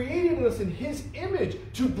 He created us in His image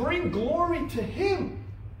to bring glory to Him.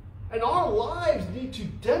 And our lives need to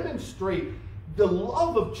demonstrate the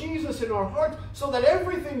love of Jesus in our hearts so that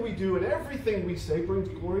everything we do and everything we say brings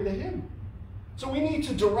glory to Him. So we need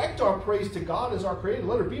to direct our praise to God as our Creator.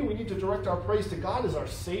 Letter B, we need to direct our praise to God as our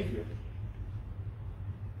Savior.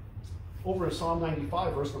 Over in Psalm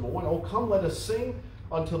 95, verse number 1, "Oh, come, let us sing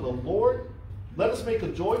unto the Lord. Let us make a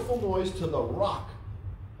joyful noise to the rock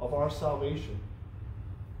of our salvation."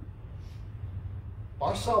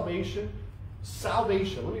 Our salvation,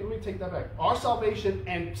 let me take that back. Our salvation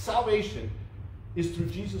and salvation is through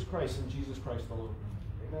Jesus Christ and Jesus Christ alone.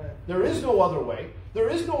 Amen. There is no other way. There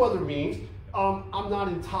is no other means. I'm not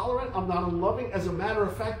intolerant. I'm not unloving. As a matter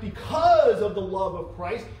of fact, because of the love of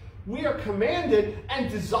Christ, we are commanded and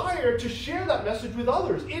desire to share that message with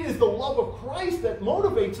others. It is the love of Christ that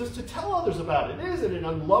motivates us to tell others about it. It isn't an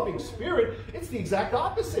unloving spirit. It's the exact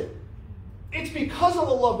opposite. It's because of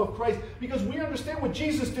the love of Christ, because we understand what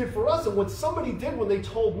Jesus did for us and what somebody did when they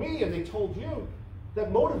told me and they told you,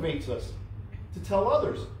 that motivates us to tell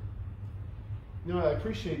others. I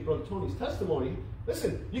appreciate Brother Tony's testimony.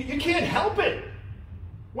 Listen, you can't help it.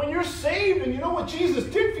 When you're saved and you know what Jesus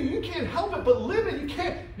did for you, you can't help it but live it.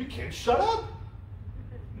 You can't shut up.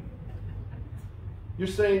 You're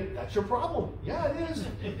saying, that's your problem. Yeah, it is.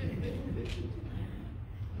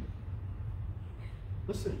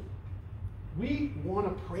 Listen, we want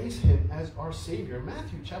to praise Him as our Savior.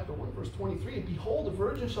 Matthew chapter 1, verse 23, "And behold, a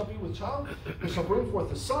virgin shall be with child, and shall bring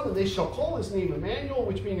forth a son, and they shall call His name Emmanuel,"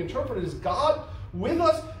 which being interpreted as God with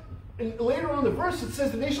us. And later on in the verse it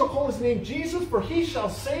says that they shall call His name Jesus, for He shall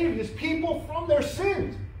save His people from their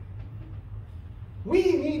sins.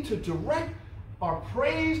 We need to direct our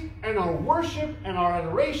praise and our worship and our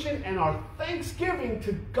adoration and our thanksgiving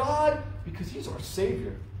to God because He's our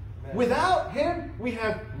Savior. Amen. Without Him, we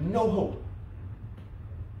have no hope.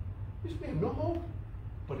 We have no hope.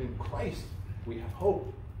 But in Christ, we have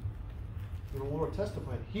hope. And the Lord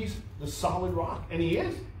testified, He's the solid rock. And He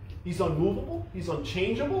is. He's unmovable. He's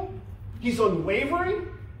unchangeable. He's unwavering.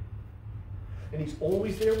 And He's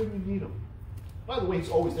always there when you need Him. By the way, He's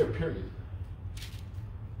always there, period.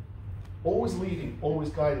 Always leading, always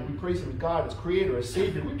guiding. We praise Him as God, as Creator, as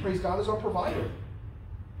Savior. We praise God as our provider.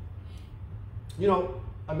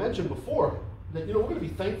 I mentioned before that, we're going to be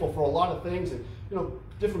thankful for a lot of things. And,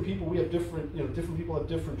 different people, we have different people have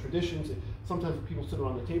different traditions. And sometimes people sit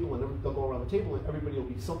around the table and they'll go around the table and everybody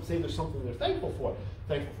will say there's something they're thankful for.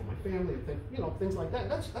 Thankful for my family, things like that.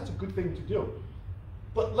 That's a good thing to do.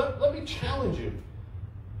 But let me challenge you.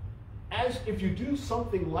 As if you do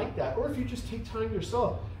something like that, or if you just take time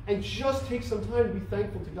yourself and just take some time to be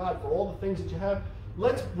thankful to God for all the things that you have,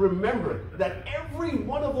 let's remember that every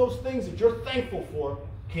one of those things that you're thankful for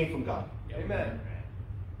came from God. Amen.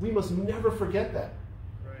 We must never forget that.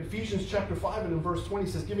 Right. Ephesians chapter 5 and in verse 20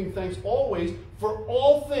 says, "Giving thanks always for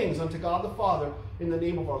all things unto God the Father in the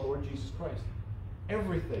name of our Lord Jesus Christ."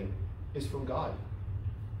 Everything is from God.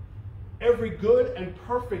 Every good and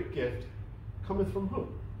perfect gift cometh from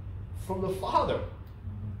whom? From the Father.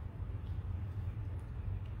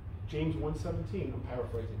 James 1:17, I'm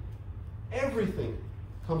paraphrasing. Everything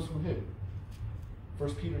comes from Him.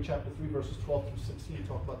 1 Peter chapter 3, verses 12 through 16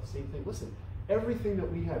 talk about the same thing. Listen, everything that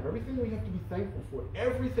we have, everything that we have to be thankful for,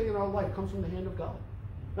 everything in our life comes from the hand of God.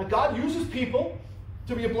 Now, God uses people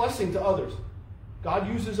to be a blessing to others. God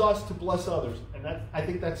uses us to bless others, and I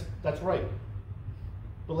think that's right.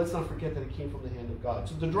 But let's not forget that it came from the hand of God.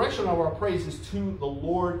 So the direction of our praise is to the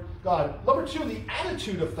Lord God. Number 2, the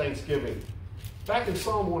attitude of thanksgiving. Back in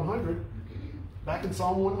Psalm 100,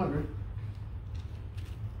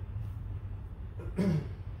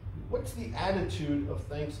 what's the attitude of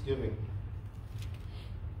thanksgiving?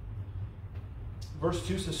 Verse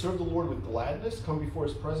 2 says, "Serve the Lord with gladness, come before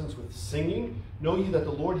His presence with singing. Know ye that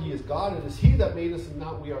the Lord, He is God, it is He that made us and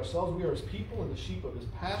not we ourselves. We are His people and the sheep of His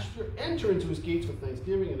pasture. Enter into His gates with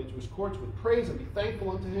thanksgiving and into His courts with praise, and be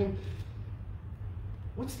thankful unto Him."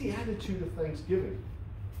 What's the attitude of thanksgiving?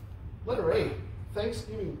 Letter A,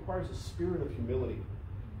 thanksgiving requires a spirit of humility.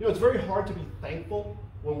 It's very hard to be thankful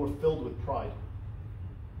when we're filled with pride.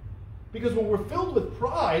 Because when we're filled with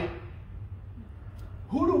pride,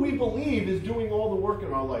 who do we believe is doing all the work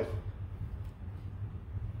in our life?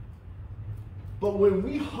 But when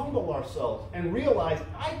we humble ourselves and realize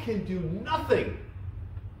I can do nothing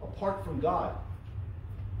apart from God,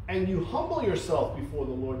 and you humble yourself before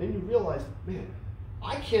the Lord, then you realize, man,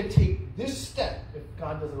 I can't take this step if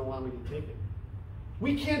God doesn't allow me to take it.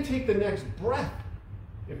 We can't take the next breath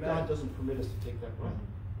if God doesn't permit us to take that breath.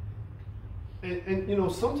 And you know,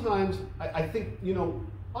 sometimes I think, you know,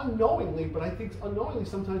 unknowingly, but I think unknowingly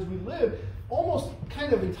sometimes we live almost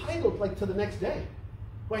kind of entitled like to the next day.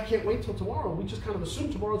 Well, I can't wait till tomorrow. We just kind of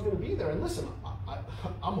assume tomorrow's going to be there. And listen, I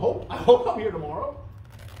hope I'm here tomorrow.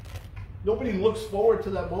 Nobody looks forward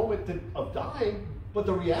to that moment of dying, but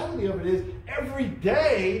the reality of it is every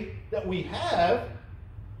day that we have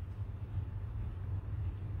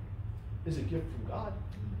is a gift from God.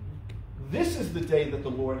 This is the day that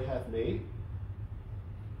the Lord hath made.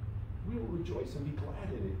 We will rejoice and be glad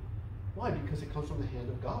in it. Why? Because it comes from the hand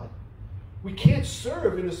of God. We can't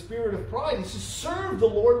serve in a spirit of pride. He says, serve the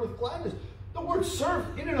Lord with gladness. The word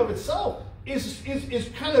serve in and of itself is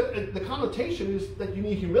kind of, the connotation is that you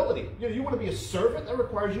need humility. You know, you want to be a servant, that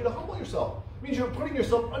requires you to humble yourself. It means you're putting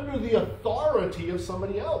yourself under the authority of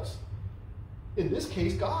somebody else. In this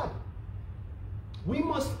case, God. We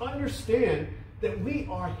must understand that we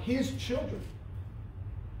are His children.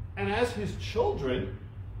 And as His children,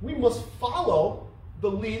 we must follow the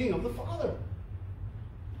leading of the Father.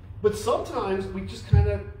 But sometimes we just kind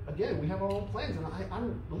of, again, we have our own plans.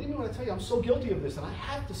 And believe me when I tell you, I'm so guilty of this. And I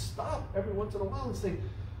have to stop every once in a while and say,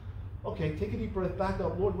 okay, take a deep breath, back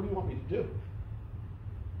up. Lord, what do you want me to do?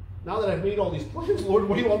 Now that I've made all these plans, Lord,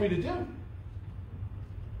 what do you want me to do?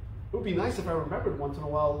 It would be nice if I remembered once in a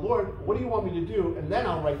while, Lord, what do you want me to do? And then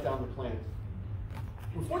I'll write down the plans.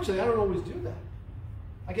 Unfortunately, I don't always do that.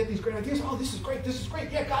 I get these great ideas. Oh, this is great. This is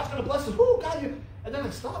great. Yeah, God's going to bless us. Woo, God, you. And then I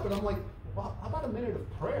stop and I'm like, well, how about a minute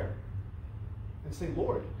of prayer? And say,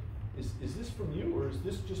 Lord, is this from you, or is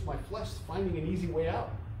this just my flesh finding an easy way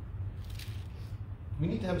out? We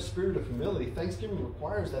need to have a spirit of humility. Thanksgiving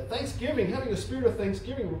requires that. Thanksgiving, having a spirit of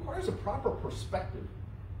thanksgiving, requires a proper perspective.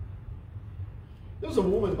 There was a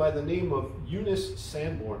woman by the name of Eunice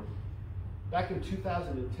Sanborn. Back in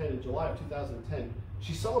 2010, in July of 2010,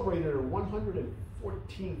 she celebrated her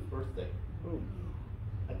 114th birthday.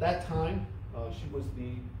 At that time, she was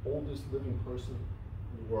the oldest living person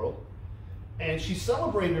in the world. And she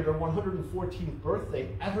celebrated her 114th birthday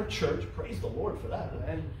at her church. Praise the Lord for that.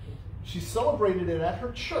 And she celebrated it at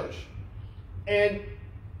her church. And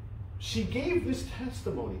she gave this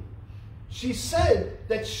testimony. She said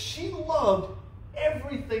that she loved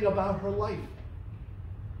everything about her life.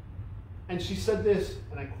 And she said this,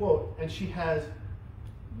 and I quote, and she has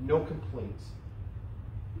no complaints.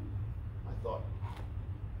 I thought,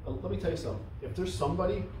 let me tell you something. If there's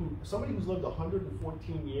somebody who's lived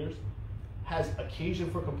 114 years has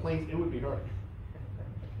occasion for complaints, it would be her.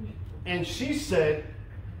 And she said,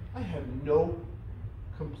 I have no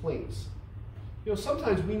complaints. You know,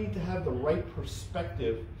 sometimes we need to have the right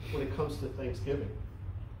perspective when it comes to Thanksgiving.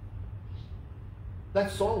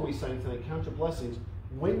 That song we sang tonight, Count Your Blessings,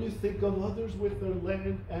 when you think of others with their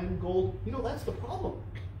land and gold, you know, that's the problem.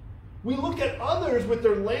 We look at others with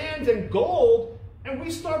their land and gold, and we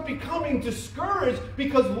start becoming discouraged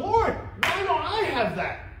because, Lord, why don't I have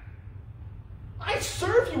that? I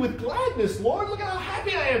serve you with gladness, Lord. Look at how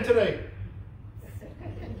happy I am today.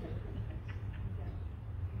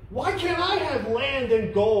 Why can't I have land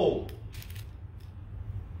and gold?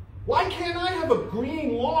 Why can't I have a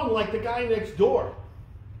green lawn like the guy next door?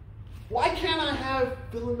 Why can't I have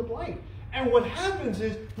fill in the blank? And what happens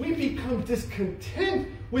is we become discontent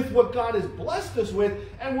with what God has blessed us with,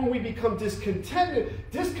 and when we become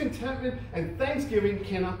discontentment and thanksgiving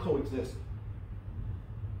cannot coexist.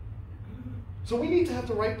 So we need to have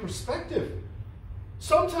the right perspective.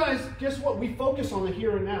 Sometimes, guess what? We focus on the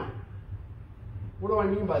here and now. What do I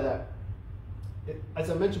mean by that? As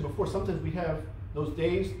I mentioned before, sometimes we have those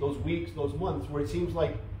days, those weeks, those months where it seems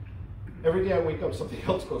like every day I wake up, something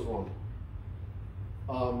else goes wrong.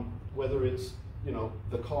 Whether it's, you know,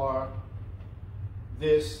 the car,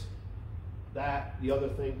 this, that, the other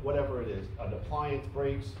thing, whatever it is. An appliance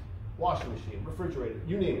breaks, washing machine, refrigerator,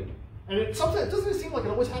 you name it. And sometimes, doesn't it seem like it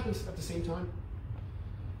always happens at the same time?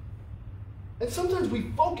 And sometimes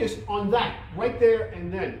we focus on that right there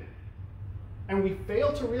and then. And we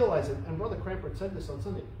fail to realize it. And Brother Crampert said this on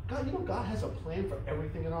Sunday. God, you know, God has a plan for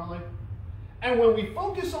everything in our life. And when we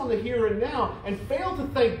focus on the here and now and fail to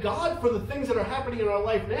thank God for the things that are happening in our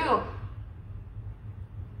life now,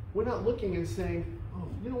 we're not looking and saying, oh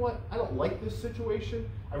you know what, I don't like this situation.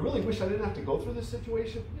 I really wish I didn't have to go through this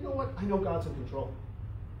situation. You know what? I know God's in control.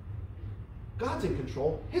 God's in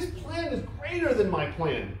control. His plan is greater than my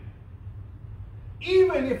plan.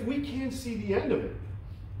 Even if we can't see the end of it,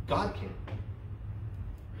 God can.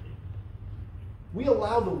 We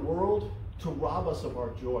allow the world to rob us of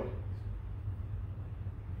our joy.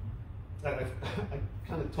 I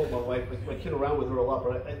kind of told my wife, I kid around with her a lot,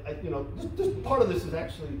 but this part of this is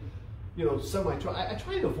actually, semi-true. I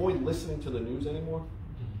try and avoid listening to the news anymore.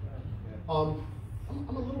 I'm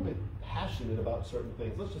a little bit passionate about certain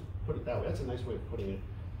things. Let's just put it that way. That's a nice way of putting it.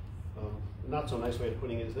 Not so nice way of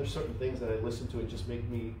putting it is there's certain things that I listen to, it just make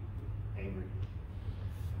me angry.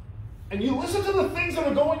 And you listen to the things that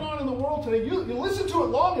are going on in the world today, you listen to it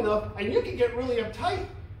long enough, and you can get really uptight.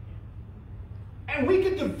 And we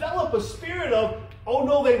can develop a spirit of, oh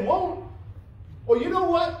no, they won't. Or you know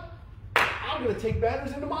what? I'm going to take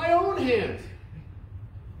matters into my own hands.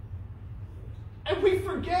 And we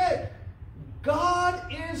forget,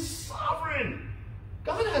 God is sovereign.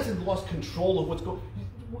 God hasn't lost control of what's going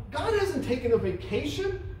on. God hasn't taken a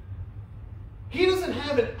vacation. He doesn't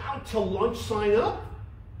have an out to lunch sign up.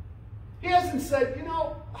 He hasn't said,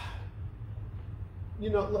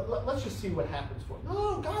 let's just see what happens for him.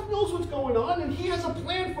 No, God knows what's going on, and He has a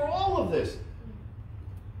plan for all of this.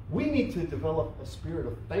 We need to develop a spirit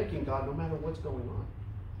of thanking God no matter what's going on.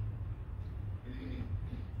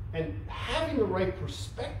 And having the right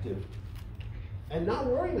perspective and not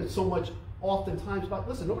worrying so much oftentimes about,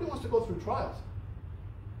 listen, nobody wants to go through trials.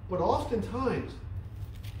 But oftentimes,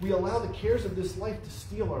 we allow the cares of this life to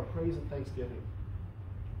steal our praise and thanksgiving.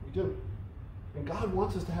 We do. And God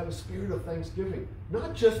wants us to have a spirit of thanksgiving.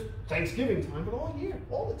 Not just Thanksgiving time, but all year,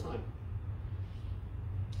 all the time.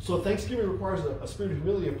 So Thanksgiving requires a spirit of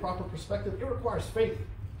humility, a proper perspective. It requires faith.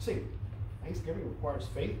 See, Thanksgiving requires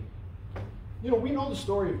faith. We know the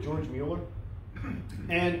story of George Mueller.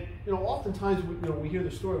 And, oftentimes, we hear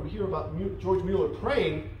the story. We hear about George Mueller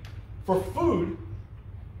praying for food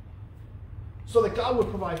so that God would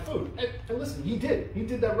provide food. And listen, he did. He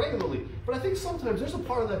did that regularly. But I think sometimes there's a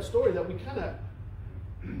part of that story that we kind of,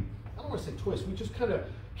 I don't want to say twist, we just kind of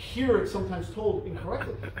hear it sometimes told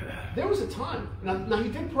incorrectly. There was a time, now he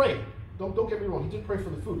did pray. Don't get me wrong, he did pray for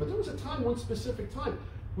the food. But there was a time, one specific time,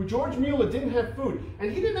 where George Mueller didn't have food. And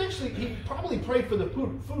he probably prayed for the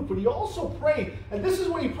food, but he also prayed, and this is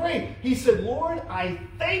what he prayed. He said, Lord, I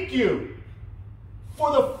thank you for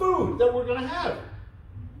the food that we're going to have.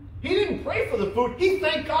 He didn't pray for the food. He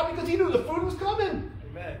thanked God because he knew the food was coming.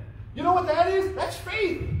 Amen. You know what that is? That's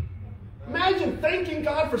faith. Imagine thanking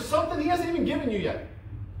God for something He hasn't even given you yet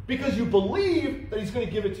because you believe that He's going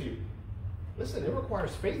to give it to you. Listen, it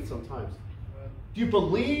requires faith sometimes. Do you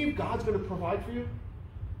believe God's going to provide for you?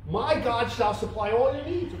 My God shall supply all your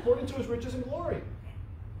needs according to His riches and glory.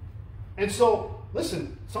 And so,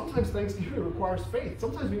 listen, sometimes Thanksgiving requires faith.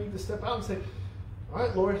 Sometimes we need to step out and say, all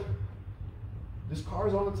right, Lord, this car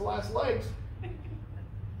is on its last legs.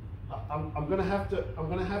 I'm gonna have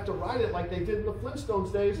to ride it like they did in the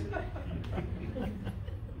Flintstones days.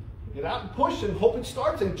 Get out and push and hope it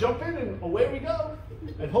starts and jump in and away we go.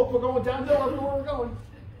 And hope we're going downhill up to where we're going.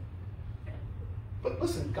 But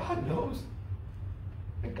listen, God knows.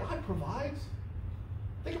 And God provides.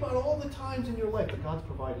 Think about all the times in your life that God's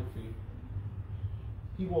provided for you.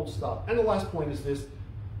 He won't stop. And the last point is this.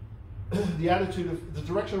 The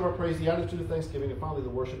direction of our praise, the attitude of thanksgiving, and finally the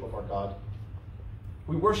worship of our God.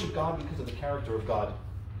 We worship God because of the character of God.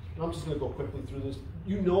 And I'm just going to go quickly through this.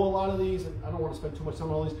 You know a lot of these, and I don't want to spend too much time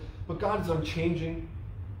on all these, but God is unchanging.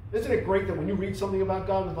 Isn't it great that when you read something about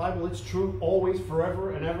God in the Bible, it's true always,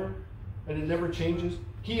 forever and ever, and it never changes?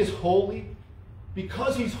 He is holy.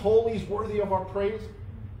 Because He's holy, He's worthy of our praise.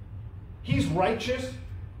 He's righteous.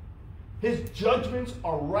 His judgments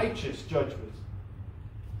are righteous judgments.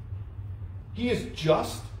 He is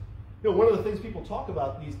just. One of the things people talk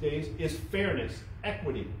about these days is fairness,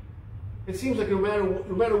 equity. It seems like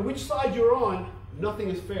no matter which side you're on, nothing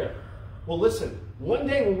is fair. Well, listen, one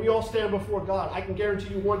day when we all stand before God, I can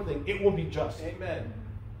guarantee you one thing, it will be just. Amen.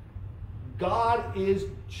 God is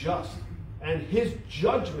just, and His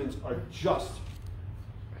judgments are just.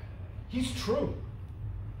 He's true. ...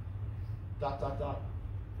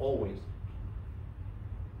 Always.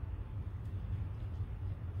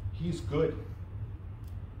 He's good.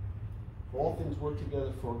 For all things work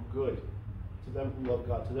together for good to them who love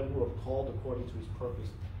God, to them who are called according to His purpose.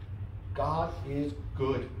 God is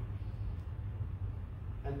good.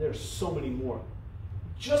 And there's so many more.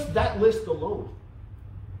 Just that list alone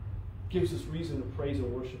gives us reason to praise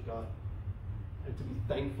and worship God and to be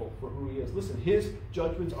thankful for who He is. Listen, His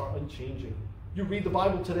judgments are unchanging. You read the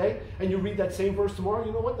Bible today, and you read that same verse tomorrow,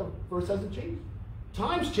 you know what? The verse hasn't changed.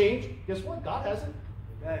 Times change. Guess what? God hasn't.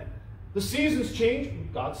 Amen. The seasons change.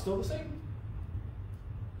 God's still the same.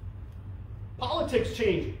 Politics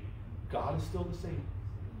change. God is still the same.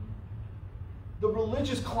 The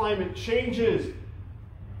religious climate changes.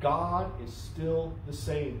 God is still the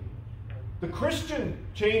same. The Christian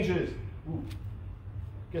changes. Ooh.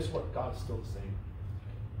 Guess what? God is still the same.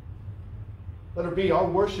 Let it be. Our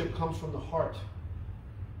worship comes from the heart.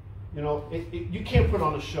 You know, you can't put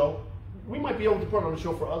on a show. We might be able to put on a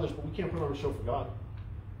show for others, but we can't put on a show for God.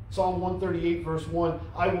 Psalm 138, verse 1,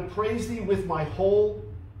 I will praise thee with my whole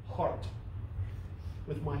heart.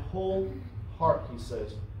 With my whole heart, he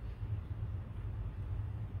says.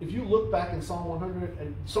 If you look back in Psalm 100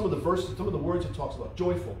 and some of the verses, some of the words it talks about,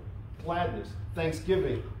 joyful, gladness,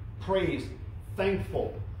 thanksgiving, praise,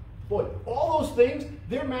 thankful. Boy, all those things,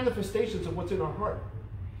 they're manifestations of what's in our heart.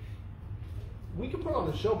 We can put on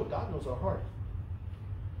a show, but God knows our heart.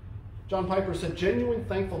 John Piper said, genuine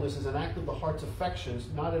thankfulness is an act of the heart's affections,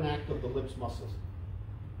 not an act of the lips' muscles.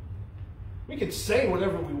 We could say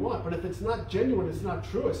whatever we want, but if it's not genuine, it's not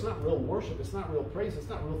true, it's not real worship, it's not real praise, it's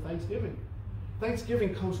not real thanksgiving.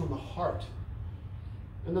 Thanksgiving comes from the heart.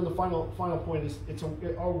 And then the final point is,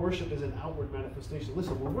 our worship is an outward manifestation.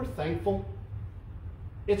 Listen, when we're thankful,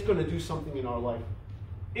 it's going to do something in our life.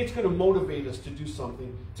 It's going to motivate us to do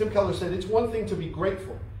something. Tim Keller said, it's one thing to be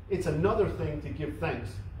grateful. It's another thing to give thanks.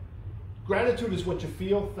 Gratitude is what you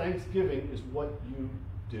feel. Thanksgiving is what you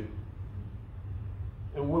do.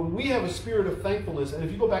 And when we have a spirit of thankfulness, and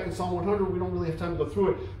if you go back in Psalm 100, we don't really have time to go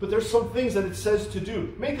through it, but there's some things that it says to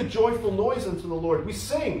do. Make a joyful noise unto the Lord. We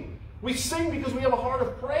sing. We sing because we have a heart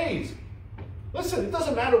of praise. Listen, it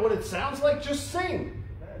doesn't matter what it sounds like, just sing.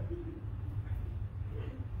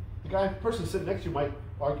 The person sitting next to you might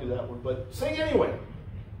argue that one, but sing anyway.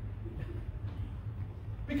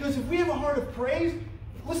 Because if we have a heart of praise,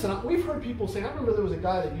 listen, we've heard people say, I remember there was a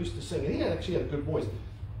guy that used to sing, and he actually had a good voice.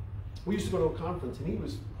 We used to go to a conference, and he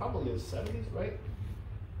was probably in his 70s, right?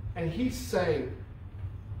 And he sang,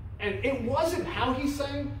 and it wasn't how he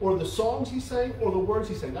sang, or the songs he sang, or the words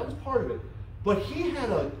he sang. That was part of it. But he had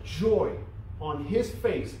a joy on his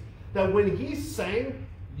face that when he sang,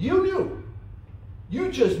 you knew. You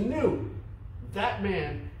just knew that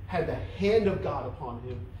man had the hand of God upon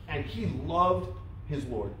him, and he loved his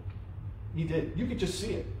Lord. He did. You could just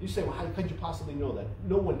see it. You say, well, how could you possibly know that?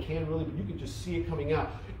 No one can really, but you can just see it coming out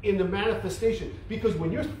in the manifestation. Because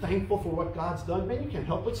when you're thankful for what God's done, man, you can't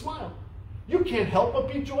help but smile. You can't help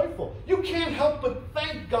but be joyful. You can't help but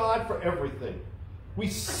thank God for everything. We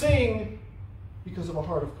sing because of a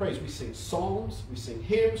heart of praise. We sing psalms, we sing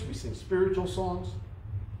hymns, we sing spiritual songs.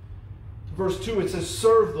 Verse 2, it says,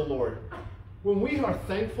 serve the Lord. When we are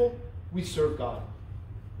thankful, we serve God.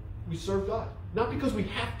 We serve God. Not because we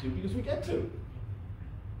have to, because we get to.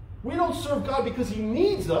 We don't serve God because he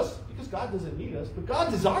needs us, because God doesn't need us, but God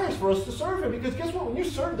desires for us to serve him, because guess what? When you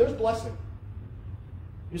serve, there's blessing.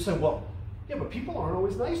 You say, well, yeah, but people aren't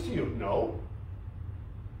always nice to you. No.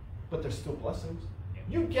 But there's still blessings.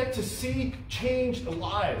 You get to see changed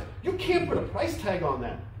lives. You can't put a price tag on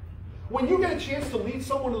that. When you get a chance to lead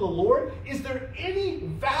someone to the Lord, is there any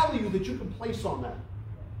value that you can place on that?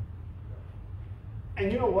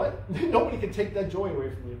 And you know what? Nobody can take that joy away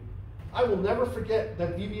from you. I will never forget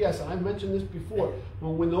that VBS, and I've mentioned this before,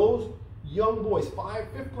 when those young boys,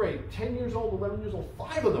 5th grade, 10 years old, 11 years old,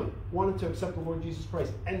 5 of them wanted to accept the Lord Jesus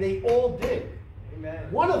Christ. And they all did.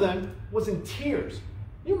 Amen. One of them was in tears.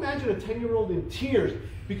 Can you imagine a 10-year-old in tears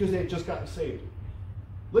because they had just gotten saved?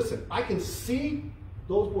 Listen, I can see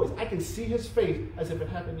those boys. I can see his face as if it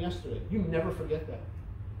happened yesterday. You never forget that.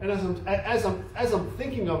 And as I'm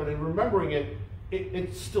thinking of it and remembering it,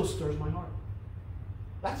 it still stirs my heart.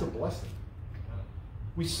 That's a blessing.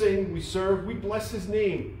 We sing, we serve, we bless his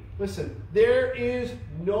name. Listen, there is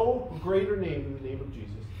no greater name than the name of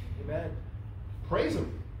Jesus. Amen. Praise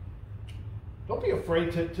him. Don't be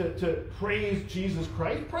afraid to praise Jesus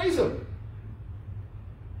Christ. Praise him.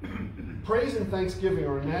 Praise and thanksgiving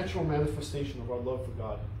are a natural manifestation of our love for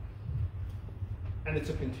God. And it's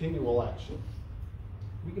a continual action.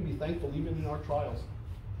 We can be thankful even in our trials.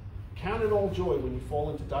 Count it all joy when you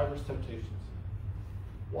fall into diverse temptations.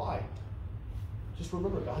 Why? Just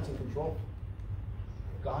remember, God's in control.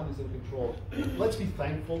 God is in control. Let's be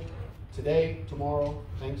thankful today, tomorrow,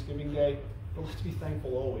 Thanksgiving Day, but let's be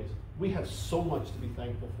thankful always. We have so much to be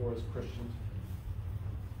thankful for as Christians.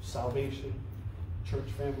 Salvation, church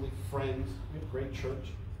family, friends. We have a great church.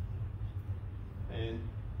 And,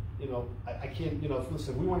 I can't,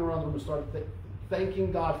 listen, we went around the room and started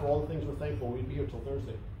thanking God for all the things we're thankful for. We'd be here till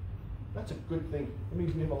Thursday. That's a good thing. That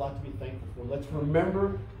means we have a lot to be thankful for. Let's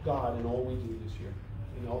remember God in all we do this year,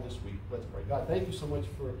 in all this week. Let's pray. God, thank you so much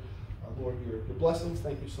for, Lord, your blessings.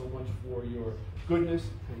 Thank you so much for your goodness.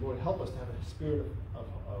 And Lord, help us to have a spirit of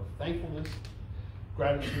thankfulness,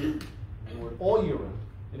 gratitude, Lord, all year round.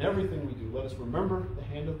 In everything we do, let us remember the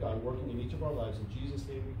hand of God working in each of our lives. In Jesus'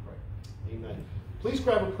 name we pray. Amen. Please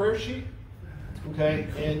grab a prayer sheet, okay,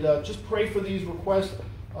 and just pray for these requests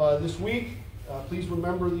this week. Please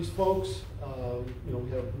remember these folks. We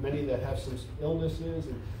have many that have some illnesses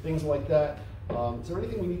and things like that. Is there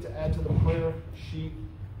anything we need to add to the prayer sheet?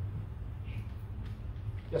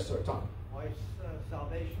 Yes, sir, Tom. Wife's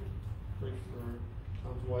salvation. Pray for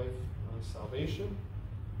Tom's wife, salvation.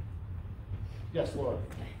 Yes, Laura.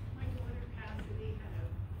 My daughter Cassidy had a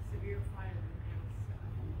severe fire in her house a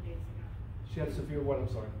couple days ago. She had severe what? I'm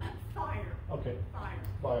sorry. Fire. Okay.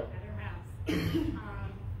 Fire. At her house.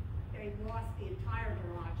 They lost the entire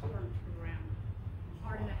garage, burned to the ground.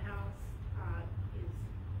 Part of the house is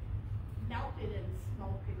melted and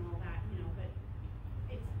smoke and all that, but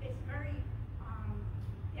it's very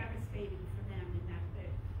devastating for them in that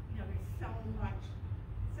there's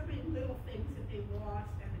so many little things that they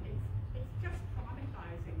lost, and it's just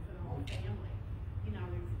traumatizing for the whole family.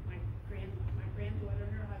 There's my granddaughter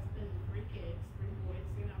and her husband, 3 kids, 3 boys,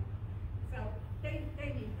 So they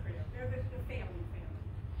need prayer. They're the family.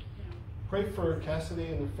 Pray for Cassidy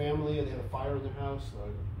and their family. They had a fire in their house.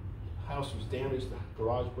 The house was damaged. The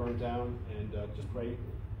garage burned down. And just pray.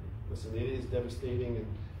 Listen, it is devastating, and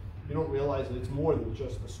you don't realize that it's more than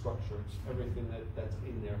just the structure. It's everything that's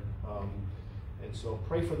in there. And so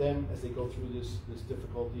pray for them as they go through this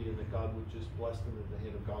difficulty, and that God would just bless them, and the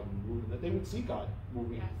hand of God would move, and that they would see God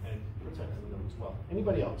moving and protecting them as well.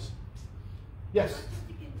 Anybody else? Yes? Just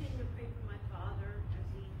to continue to pray for my father as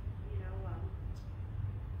he,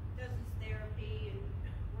 does his therapy and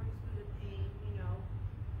works through the pain,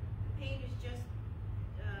 The pain is just,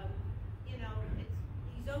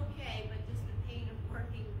 he's okay, but just the pain of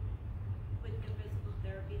working with the physical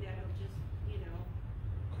therapy that'll just,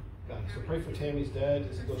 God. So pray for Tammy's dad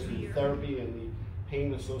as he goes through the therapy and the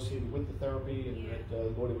pain associated with the therapy, and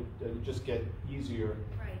that Lord, it would just get easier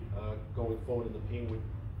going forward, and the pain would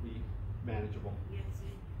be manageable. Yes,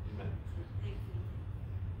 Amen. thank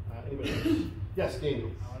you. Anybody else? Yes,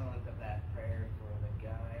 Daniel. I want to lift up that prayer for the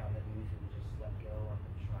guy on the news who just let go on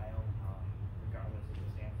the trial, regardless of the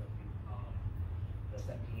stance of the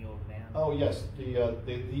 17-year-old man. Oh yes,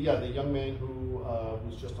 the young man who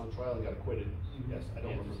was just on trial and got acquitted. Yes, I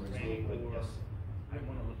don't remember his name, but yes. I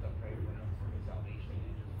want to lift up prayer for him for his salvation.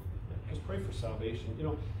 Just pray for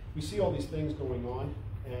salvation. We see all these things going on,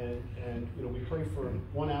 and we pray for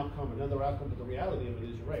one outcome, another outcome, but the reality of it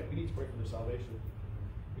is, you're right, we need to pray for their salvation.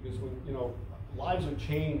 Because when, lives are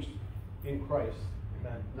changed in Christ,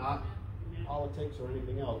 not politics or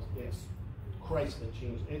anything else. It's Christ that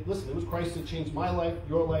changed. Listen, it was Christ that changed my life,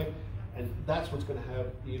 your life, and that's what's going to have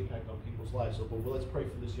the impact on people's lives. So, but let's pray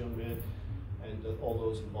for this young man and all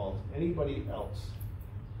those involved. Anybody else?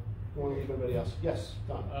 You want to leave anybody else? Yes,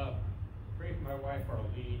 Don. Pray for my wife,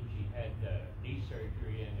 Arlene. She had knee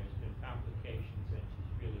surgery, and there's been complications, and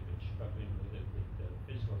she's really been struggling with it, with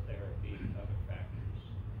physical therapy and other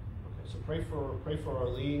factors. Okay, so pray for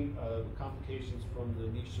Arlene, the complications from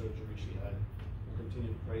the knee surgery she had. We'll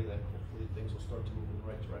continue to pray that hopefully things will start to move in the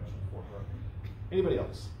right direction for her. Anybody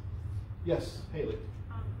else? Yes, Haley.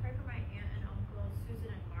 Pray for my aunt and uncle,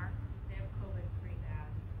 Susan and Mark. They have COVID pretty bad.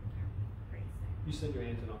 They're pretty sick. You said your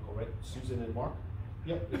aunt and uncle, right? Susan and Mark?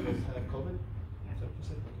 Yep, they both have COVID? Is that what you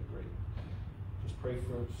said? Okay, great. Just pray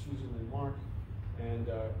for Susan and Mark and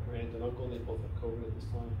her aunt and uncle. They both have COVID at this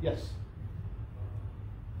time. Yes?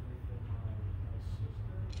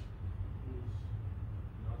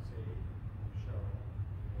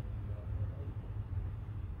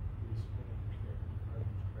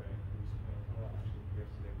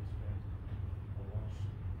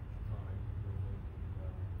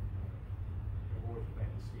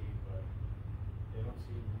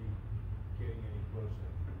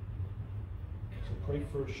 Pray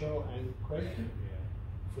for Cheryl and Craig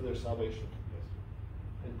for their salvation.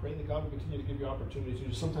 And pray that God will continue to give you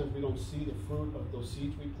opportunities. Sometimes we don't see the fruit of those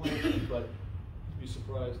seeds we planted, but be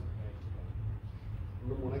surprised.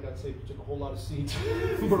 Remember when I got saved, it took a whole lot of seeds,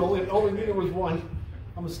 but all we needed was one.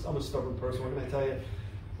 I'm a stubborn person, what can I tell you?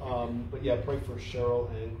 But yeah, pray for Cheryl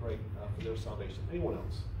and Craig for their salvation. Anyone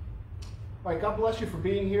else? All right, God bless you for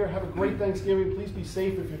being here. Have a great Thanksgiving. Please be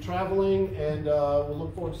safe if you're traveling, and we'll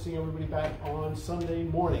look forward to seeing everybody back on Sunday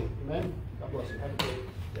morning. Amen? God bless you. Have a great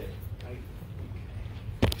day.